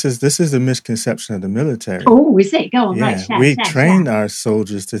 But see, this is the misconception of the military. Oh, is it? Go on, right. We train our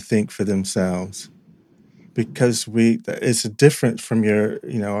soldiers to think for themselves because it's different from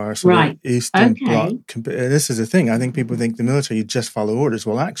our sort of Eastern Bloc. This is the thing. I think people think the military, you just follow orders.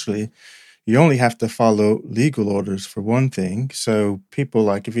 Well, actually, you only have to follow legal orders for one thing. So people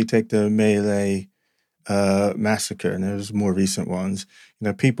like, if you take the Melee massacre, and there's more recent ones,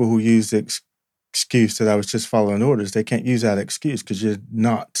 people who use the excuse that I was just following orders, they can't use that excuse because you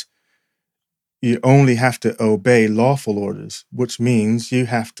only have to obey lawful orders, which means you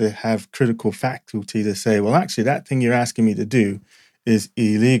have to have critical faculty to say, well, actually, that thing you're asking me to do is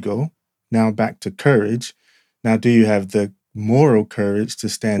illegal. Now back to courage. Now, do you have the moral courage to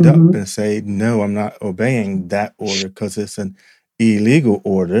stand up and say, no, I'm not obeying that order because it's an illegal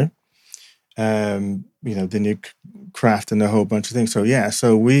order? Then you're crafting a whole bunch of things. So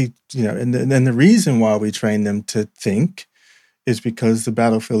we, and the reason why we train them to think is because the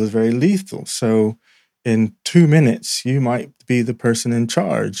battlefield is very lethal. So in 2 minutes, you might be the person in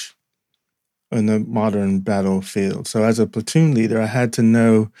charge in the modern battlefield. So as a platoon leader, I had to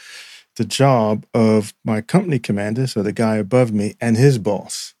know the job of my company commander, so the guy above me, and his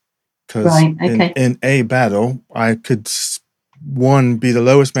boss. Because in a battle, I could, one, be the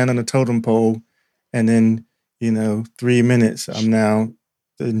lowest man on the totem pole, and then, 3 minutes, I'm now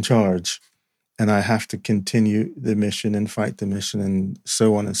in charge. And I have to continue the mission and fight the mission and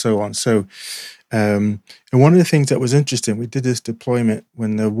so on and so on. So, and one of the things that was interesting, we did this deployment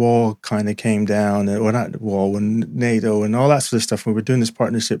when the wall kind of came down, or not the wall, when NATO and all that sort of stuff, when we were doing this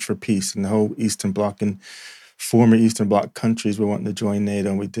Partnership for Peace and the whole Eastern Bloc. And former Eastern Bloc countries were wanting to join NATO,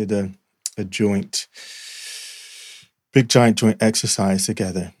 and we did a giant joint exercise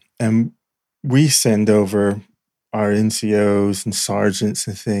together. And we send over our NCOs and sergeants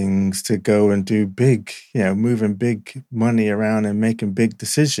and things to go and do big, moving big money around and making big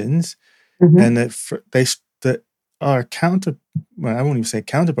decisions. And that our I won't even say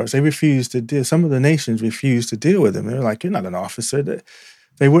counterparts, they refused to deal. Some of the nations refused to deal with them. They were like, "You're not an officer."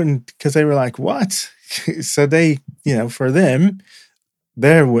 They wouldn't, because they were like, "What?" So they, for them,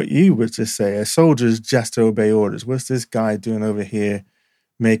 they're what you would just say, a soldier's just to obey orders. What's this guy doing over here,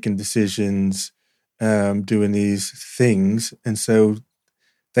 making decisions, doing these things? And so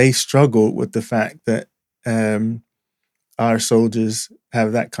they struggle with the fact that our soldiers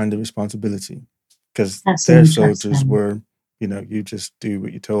have that kind of responsibility, because their soldiers were, you just do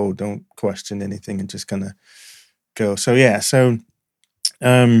what you're told, don't question anything, and just kind of go. So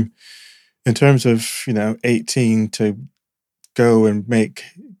in terms of 18 to go and make,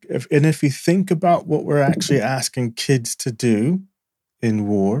 if you think about what we're actually asking kids to do in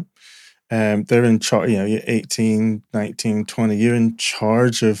war, they're in charge. You're 18, 19, 20. You're in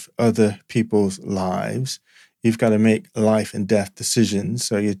charge of other people's lives. You've got to make life and death decisions.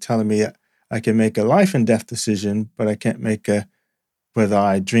 So you're telling me I can make a life and death decision, but I can't make a whether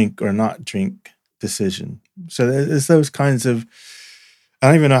I drink or not drink decision. So there's those kinds of, I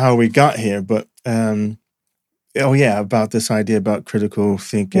don't even know how we got here, but about this idea about critical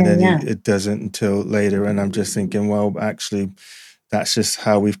thinking, and it doesn't until later. And I'm just thinking, well, actually, that's just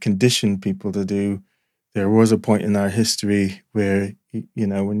how we've conditioned people to do. There was a point in our history where,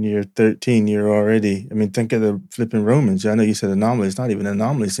 when you're 13, you're already, think of the flipping Romans. I know you said anomalies, not even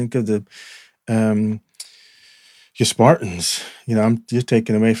anomalies. Think of the, your Spartans. You're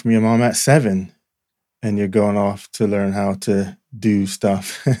taken away from your mom at 7, and you're going off to learn how to do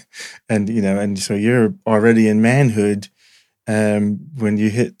stuff. and so you're already in manhood. When you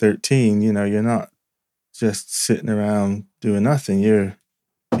hit 13, you're not just sitting around doing nothing. You're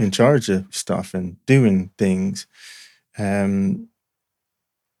in charge of stuff and doing things. So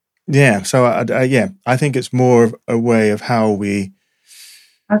I think it's more of a way of how we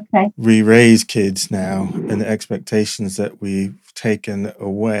raise kids now, and the expectations that we've taken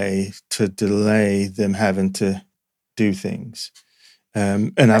away to delay them having to do things.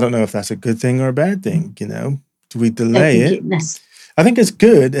 And I don't know if that's a good thing or a bad thing. Do we delay it? I think it's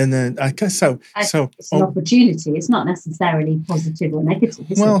good, and then I guess so. It's an opportunity. It's not necessarily positive or negative.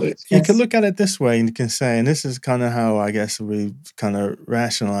 Well, you can look at it this way, and you can say, and this is kind of how I guess we kind of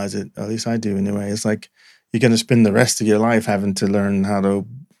rationalize it. At least I do, anyway. It's like you're going to spend the rest of your life having to learn how to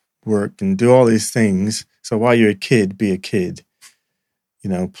work and do all these things. So while you're a kid, be a kid.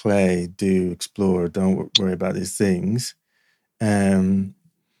 Play, do, explore. Don't worry about these things,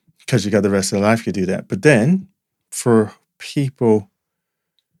 because you got the rest of the life to do that. But then, for people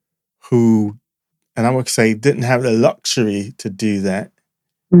who, and I would say, didn't have the luxury to do that,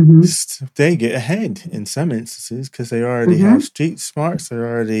 they get ahead in some instances because they already have street smarts. They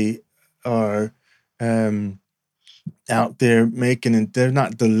already are out there making, and they're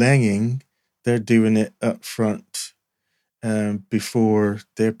not delaying. They're doing it up front before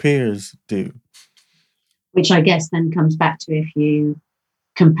their peers do. Which I guess then comes back to, if you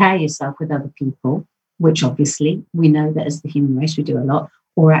compare yourself with other people, which obviously we know that as the human race we do a lot,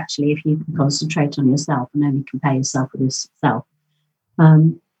 or actually if you can concentrate on yourself and only compare yourself with yourself.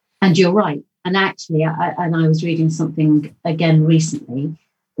 And you're right. And actually, I was reading something again recently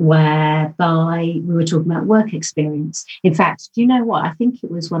whereby we were talking about work experience. In fact, do you know what? I think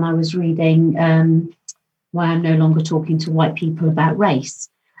it was when I was reading Why I'm No Longer Talking to White People About Race.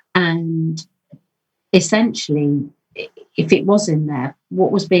 And essentially, if it was in there,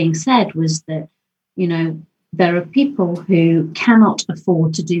 what was being said was that, there are people who cannot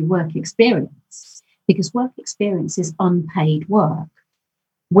afford to do work experience because work experience is unpaid work,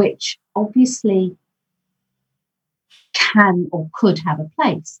 which obviously can or could have a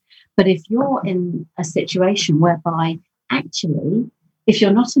place. But if you're in a situation whereby actually, if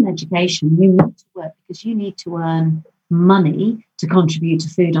you're not in education, you need to work because you need to earn money to contribute to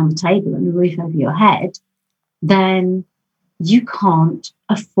food on the table and a roof over your head, then you can't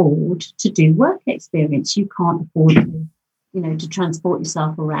afford to do work experience. You can't afford to transport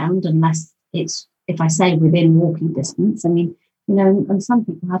yourself around unless it's, if I say, within walking distance. And some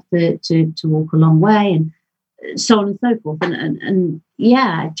people have to walk a long way, and so on and so forth. And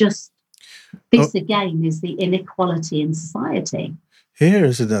just this again is the inequality in society.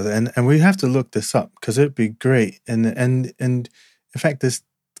 Here's another, and we have to look this up because it'd be great. And in fact, this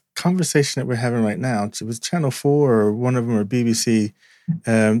conversation that we're having right now, it was Channel 4 or one of them, or BBC,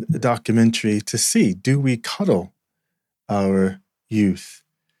 a documentary to see, do we cuddle our youth?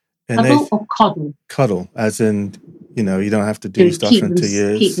 And Cuddle or coddle? Cuddle, as in, you know, you don't have to do stuff until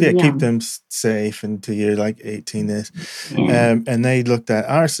you're, keep them safe until you're like 18ish. Yeah. And they looked at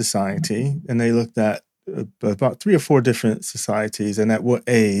our society, and they looked at about 3 or 4 different societies, and at what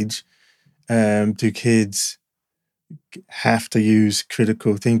age do kids have to use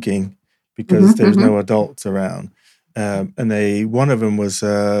critical thinking because there's no adults around. And one of them was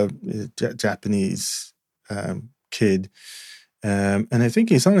a Japanese kid, and I think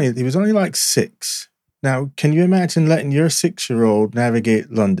he was only like 6. Now, can you imagine letting your 6-year-old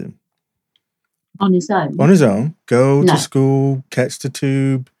navigate London on his own? On his own, go to school, catch the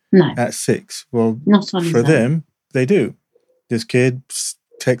tube. No, at 6. Well, not on his own. For them, they do. This kid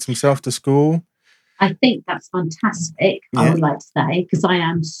takes himself to school. I think that's fantastic. Yeah. I would like to say, because I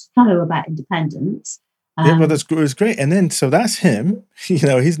am so about independence. Yeah, well, it was great. And then, so that's him. You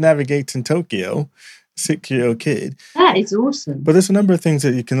know, he's navigating Tokyo, 6-year-old kid. That is awesome. But there's a number of things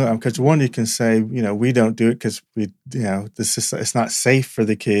that you can look at. Because one, you can say, you know, we don't do it because it's not safe for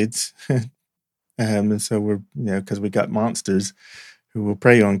the kids. And so we're, you know, because we got monsters who will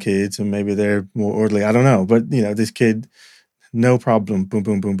prey on kids and maybe they're more orderly. I don't know. But, you know, this kid, no problem, boom,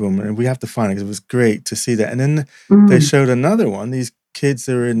 boom, boom, boom. And we have to find it because it was great to see that. And then they showed another one. These kids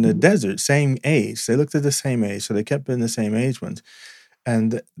that were in the desert, same age. They looked at the same age. So they kept in the same age ones.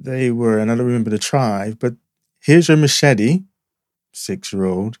 And they were, and I don't remember the tribe, but here's your machete,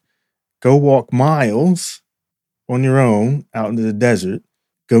 6-year-old. Go walk miles on your own out into the desert.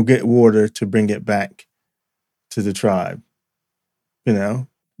 Go get water to bring it back to the tribe. You know,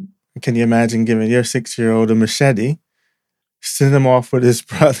 can you imagine giving your 6-year-old a machete, send him off with his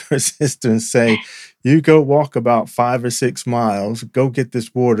brother or sister and say, you go walk about 5 or 6 miles, go get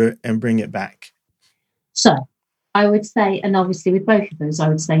this water and bring it back? So I would say, and obviously with both of those, I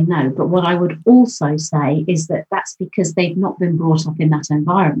would say no. But what I would also say is that that's because they've not been brought up in that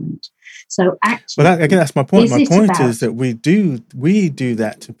environment. So actually, well, again, that's my point. My point is that we do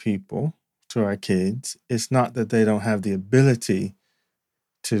that to people, to our kids. It's not that they don't have the ability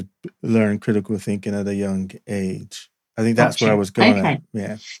to learn critical thinking at a young age. I think that's where I was going. Okay. At.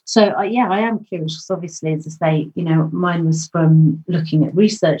 Yeah. So, I am curious because obviously, as I say, you know, mine was from looking at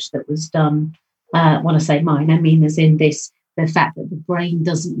research that was done. When I say mine, I mean as in the fact that the brain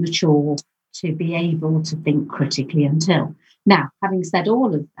doesn't mature to be able to think critically until. Now, having said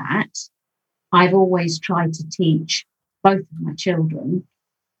all of that, I've always tried to teach both of my children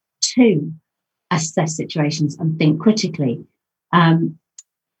to assess situations and think critically.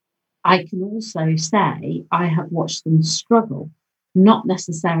 I can also say I have watched them struggle, not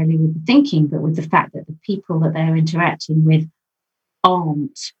necessarily with the thinking, but with the fact that the people that they're interacting with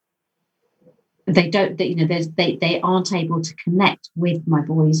they aren't able to connect with my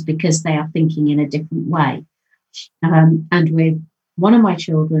boys because they are thinking in a different way. And with one of my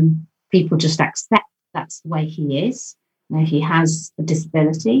children, people just accept that's the way he is. You know, he has a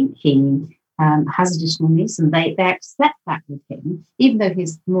disability, he has additional needs, and they accept that with him, even though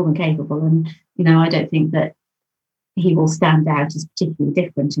he's more than capable. And, you know, I don't think that he will stand out as particularly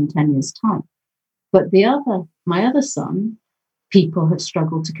different in 10 years' time. But my other son, people have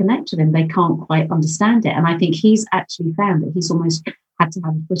struggled to connect with him. They can't quite understand it. And I think he's actually found that he's almost had to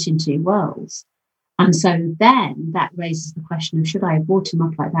have a foot in 2 worlds. And so then that raises the question of, should I have brought him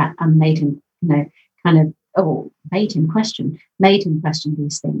up like that and made him, you know, made him question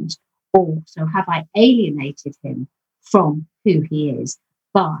these things? Or so have I alienated him from who he is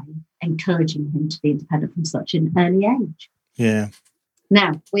by encouraging him to be independent from such an early age? Yeah.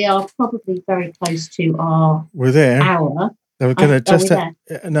 Now, we are probably very close to our hour. We're going to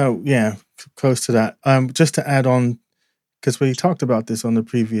close to that. Just to add on, because we talked about this on the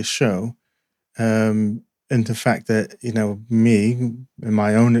previous show, and the fact that, you know, me, in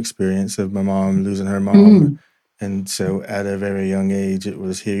my own experience of my mom losing her mom, and so at a very young age, it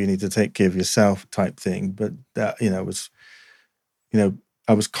was, here, you need to take care of yourself type thing. But that, you know, was, you know,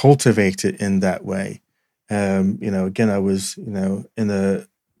 I was cultivated in that way. You know, again, I was, you know, in a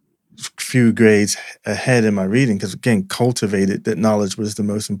few grades ahead in my reading because, again, cultivated that knowledge was the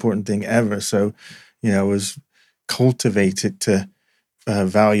most important thing ever. So, you know, I was cultivated to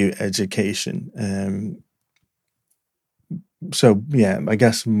value education. So, yeah, I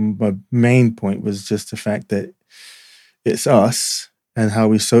guess my main point was just the fact that it's us and how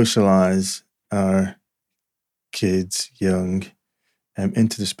we socialize our kids young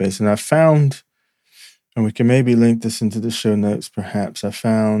into the space. And I found, and we can maybe link this into the show notes perhaps, I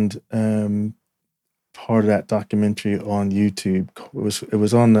found part of that documentary on YouTube. It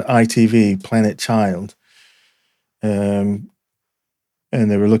was on the ITV, Planet Child. and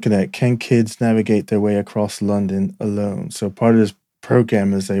they were looking at, can kids navigate their way across London alone? So part of this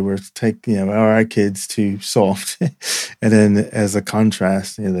program is they were taking, are our kids too soft? And then as a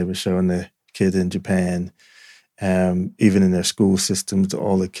contrast, they were showing the kid in Japan, even in their school systems,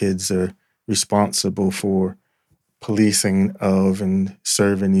 all the kids are responsible for policing of and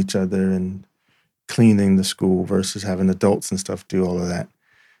serving each other and cleaning the school versus having adults and stuff do all of that.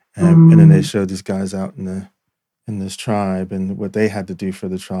 And then they showed these guys out in this tribe and what they had to do for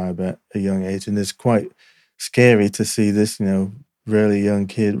the tribe at a young age. And it's quite scary to see this, really young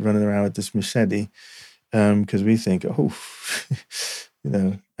kid running around with this machete, because we think, again,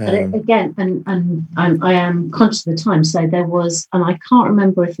 and I am conscious of the time. So there was, and I can't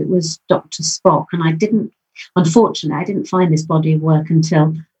remember if it was Dr. Spock, and unfortunately, I didn't find this body of work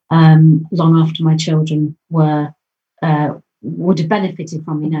until long after my children would have benefited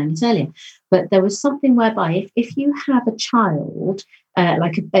from me knowing it earlier. But there was something whereby if you have a child,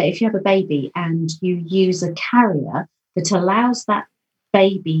 if you have a baby and you use a carrier that allows that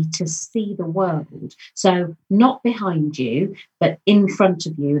baby to see the world, so not behind you, but in front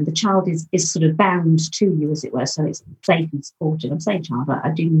of you, and the child is sort of bound to you, as it were, so it's safe and supported. I'm saying child, but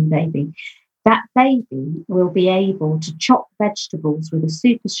I do mean baby. That baby will be able to chop vegetables with a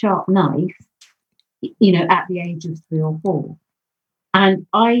super sharp knife, at the age of 3 or 4. And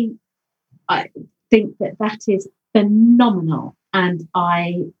I think that is phenomenal. And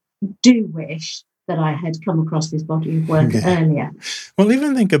I do wish that I had come across this body of work earlier. Well,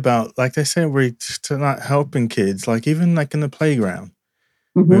 even think about, like they say, we're not helping kids, like even like in the playground,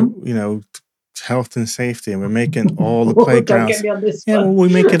 health and safety, and we're making all the playgrounds. Don't get me on this one. We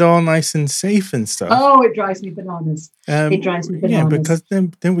make it all nice and safe and stuff. Oh, it drives me bananas. It drives me bananas. Yeah, because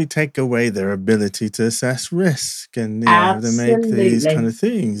then we take away their ability to assess risk and to make these kind of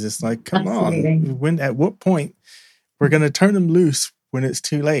things. It's like, come on, at what point we're going to turn them loose when it's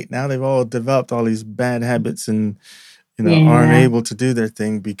too late? Now they've all developed all these bad habits and aren't able to do their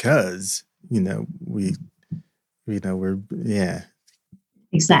thing because we're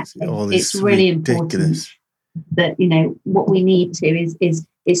Exactly. It's really important that, what we need to is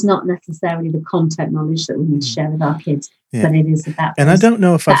it's not necessarily the content knowledge that we need to share with our kids, but it is about I don't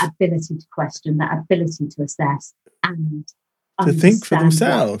know if that ability to question, that ability to assess and to think for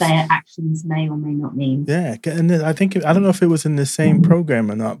themselves what their actions may or may not mean. Yeah. And then I don't know if it was in the same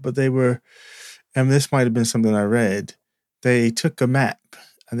program or not, but they were, and this might have been something I read, they took a map,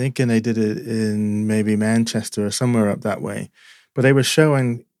 I think, and they did it in maybe Manchester or somewhere up that way. But they were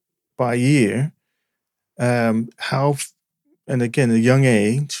showing by year how, and again, a young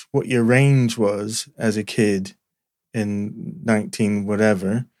age, what your range was as a kid in 19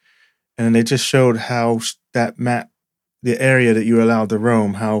 whatever. And they just showed how that map, the area that you were allowed to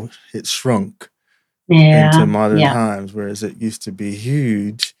roam, how it shrunk into modern times, whereas it used to be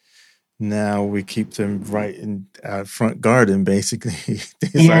huge. Now we keep them right in our front garden, basically.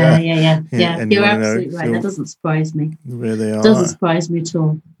 Yeah. You're absolutely right. That doesn't surprise me. Where they are. It doesn't surprise me at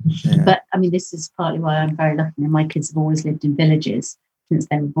all. Yeah. But, I mean, this is partly why I'm very lucky. My kids have always lived in villages since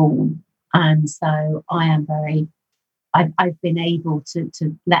they were born. And so I am I've been able to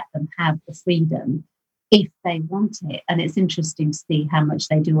let them have the freedom if they want it. And it's interesting to see how much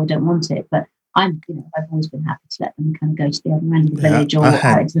they do or don't want it. But I've always been happy to let them kind of go to the other end of the village or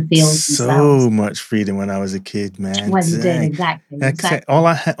out into the fields themselves. So much freedom when I was a kid, man. Well, you did, exactly. All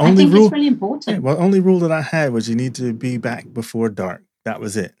I had, I think it's really important. Only rule that I had was you need to be back before dark. That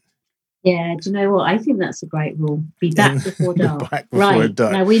was it. Yeah, do you know what? I think that's a great rule. Be back before dark.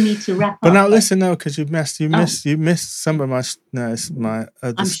 Dark. Now we need to wrap up. But now listen, because you missed some of my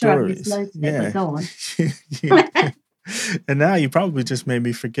other I'm stories. Sure I missed loads of it, but go on. And now you probably just made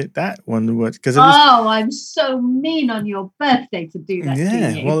me forget that one. I'm so mean on your birthday to do that.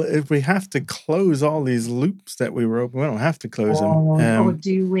 Yeah, well, if we have to close all these loops that we were open, we don't have to close them. Or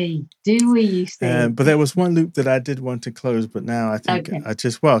do we? Do we, you see? But there was one loop that I did want to close, but now I think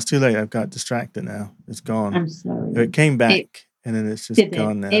it's too late. I've got distracted now. It's gone. I'm sorry. It came back, and then it's just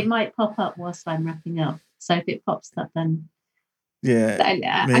gone now. It might pop up whilst I'm wrapping up. So if it pops up, then...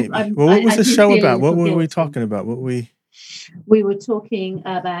 Yeah, maybe. What was the show about? What were we talking about? We were talking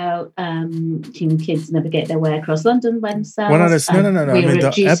about teaching kids to navigate their way across London by themselves. No. I mean,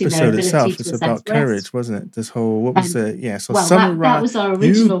 the episode itself is about courage, wasn't it? This whole, what was the, so summarize. That was our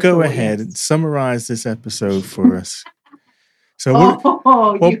original. You go ahead and summarize this episode for us. So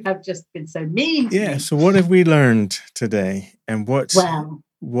you have just been so mean to me. So what have we learned today? And what have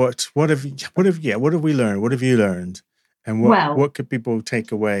we learned? What have you learned? And what could people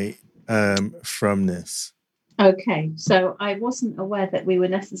take away from this? Okay, so I wasn't aware that we were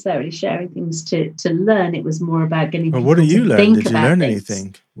necessarily sharing things to learn. It was more about getting Well, what people did you to learn? think Did you about learn things.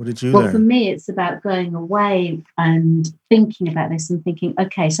 anything? What did you Well, for learn? me, it's about going away and thinking about this and thinking,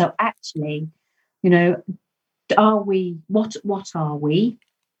 okay, so actually, you know, are we, what are we?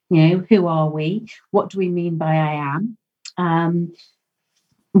 You know, who are we? What do we mean by I am?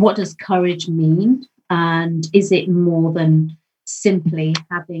 What does courage mean? And is it more than simply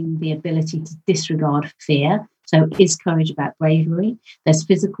having the ability to disregard fear? So, is courage about bravery? There's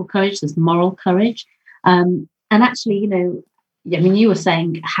physical courage, there's moral courage. And actually, you know, I mean, you were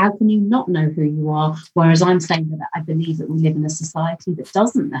saying, how can you not know who you are? Whereas I'm saying that I believe that we live in a society that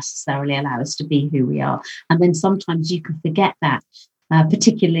doesn't necessarily allow us to be who we are. And then sometimes you can forget that,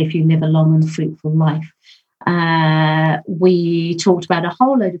 particularly if you live a long and fruitful life. We talked about a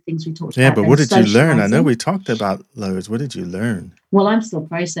whole load of things. We talked about but what did you learn? I know socializing. we talked about loads. What did you learn? Well, I'm still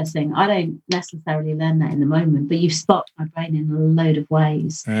processing. I don't necessarily learn that in the moment, but you've sparked my brain in a load of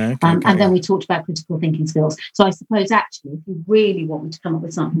ways. Okay, and then we talked about critical thinking skills. So I suppose actually, if you really want me to come up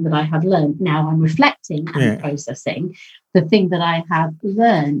with something that I have learned, now I'm reflecting and processing. The thing that I have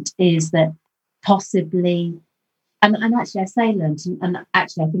learned is that possibly, and actually I say learned, and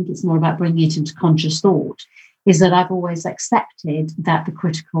actually I think it's more about bringing it into conscious thought, is that I've always accepted that the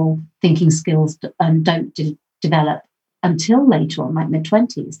critical thinking skills don't develop until later on, like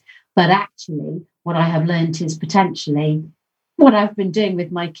mid-20s. But actually, what I have learned is potentially what I've been doing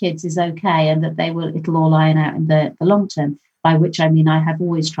with my kids is okay, and that it'll all iron out in the long term. By which I mean I have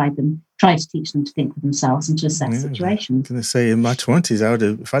always tried to teach them to think for themselves and to assess situations. I was going to say, in my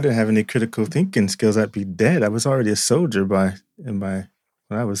 20s, if I didn't have any critical thinking skills, I'd be dead. I was already a soldier when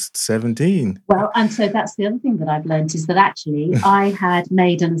I was 17. Well, and so that's the other thing that I've learned is that actually I had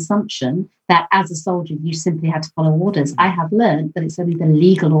made an assumption that as a soldier, you simply had to follow orders. I have learned that it's only the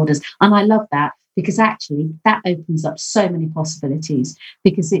legal orders. And I love that because actually that opens up so many possibilities,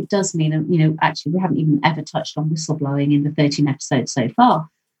 because it does mean, you know, actually we haven't even ever touched on whistleblowing in the 13 episodes so far.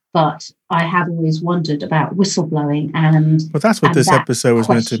 But I have always wondered about whistleblowing and... Well, that's what this episode was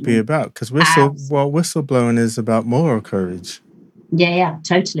meant to be about, because whistleblowing is about moral courage. Yeah,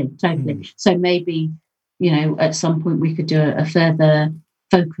 totally. So maybe, you know, at some point we could do a further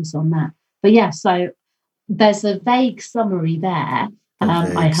focus on that. But yeah, so there's a vague summary there.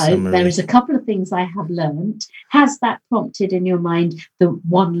 I hope there is a couple of things I have learned. Has that prompted in your mind the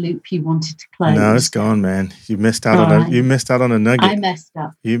one loop you wanted to close? No, it's gone, man. You missed out on a nugget. I messed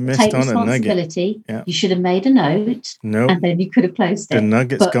up. You missed on a nugget. Take responsibility. Yeah. You should have made a note. Nope. And then you could have closed it. The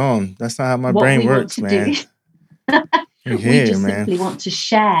nugget's gone. That's not how my brain works, man. We just simply want to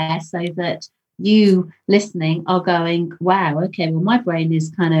share so that you listening are going, wow, okay, well, my brain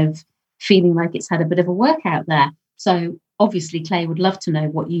is kind of feeling like it's had a bit of a workout there. So obviously, Clay would love to know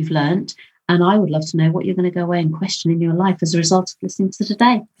what you've learned, and I would love to know what you're going to go away and question in your life as a result of listening to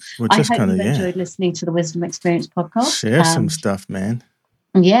today. I hope you've enjoyed listening to the Wisdom Experience podcast. Share some stuff, man.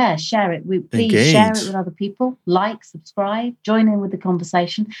 Yeah, share it. Please share it with other people. Like, subscribe, join in with the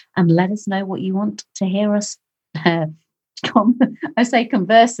conversation, and let us know what you want to hear us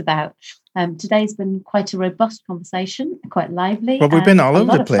converse about. Today's been quite a robust conversation, quite lively. Well, we've been all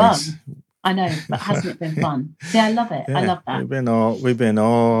over the place. I know, but hasn't it been fun? See, I love it. Yeah, I love that. We've been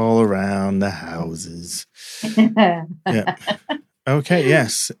all around the houses. Yeah. Okay.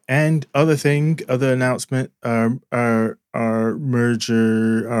 Yes. And other announcement, our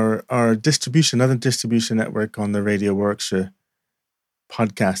merger, our distribution, another distribution network on the Radio Warwickshire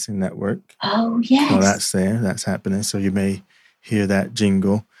podcasting network. Oh, yes. So that's there. That's happening. So you may hear that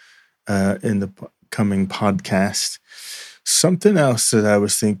jingle in the coming podcast. Something else that I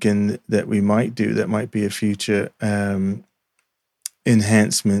was thinking that we might do that might be a future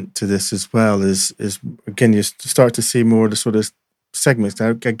enhancement to this as well is again, you start to see more of the sort of segments.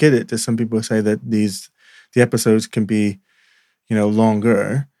 I get it that some people say that the episodes can be, you know,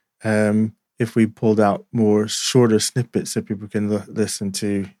 longer if we pulled out more shorter snippets that people can listen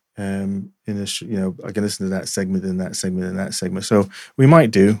to. I can listen to that segment and that segment and that segment. So we might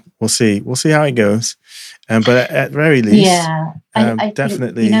do. We'll see how it goes. But at very least, I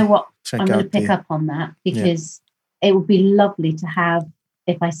definitely. Think, you know what? I'm going to pick up on that because it would be lovely to have,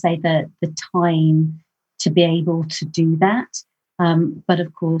 if I say the time to be able to do that. But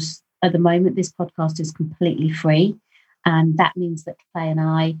of course, at the moment, this podcast is completely free, and that means that Clay and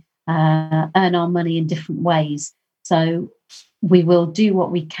I earn our money in different ways. So we will do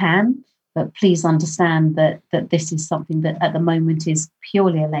what we can, but please understand that this is something that at the moment is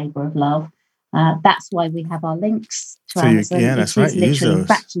purely a labour of love. That's why we have our links to Amazon. That's right. Literally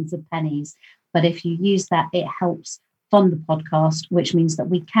fractions of pennies. But if you use that, it helps fund the podcast, which means that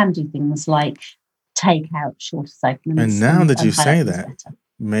we can do things like take out shorter segments. And now that you say highlight things that, better.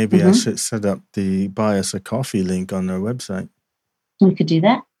 maybe I should set up the buy us a coffee link on their website. We could do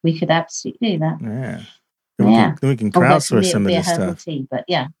that. We could absolutely do that. Yeah. Yeah. We can crowdsource some of this stuff. Tea, but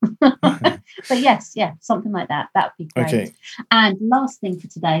yeah. But yes, yeah, something like that. That would be great. Okay. And last thing for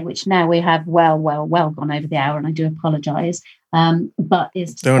today, which now we have well gone over the hour, and I do apologise. But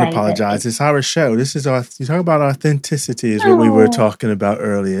is to don't say apologise. It's our show. This is our. You talk about authenticity, is what we were talking about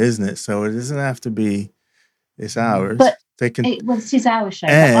earlier, isn't it? So it doesn't have to be. It's ours. But they can. This is our show.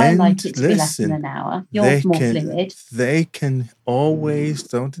 But I like it to be less than an hour. You're more fluid. They can always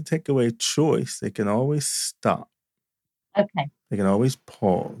don't take away choice. They can always stop. Okay. They can always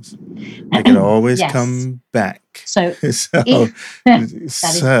pause. They can always come back. So, that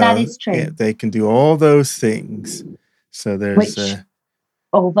is true. Yeah, they can do all those things. So there's.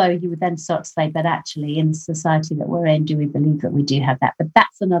 Although you would then start to say, but actually, in the society that we're in, do we believe that we do have that? But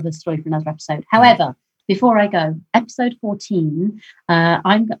that's another story for another episode. However, before I go, episode 14,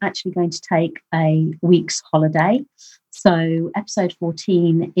 I'm actually going to take a week's holiday. So episode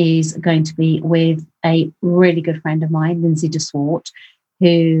 14 is going to be with a really good friend of mine, Lindsay DeSwart,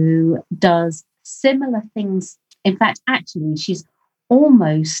 who does similar things. In fact, actually, she's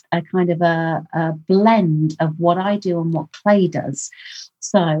almost a kind of a blend of what I do and what Clay does.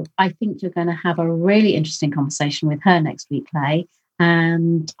 So I think you're going to have a really interesting conversation with her next week, Clay.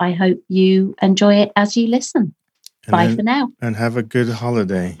 And I hope you enjoy it as you listen. Bye for now. And have a good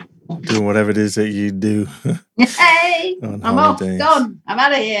holiday. Doing whatever it is that you do. Hey, I'm off, gone. I'm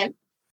out of here.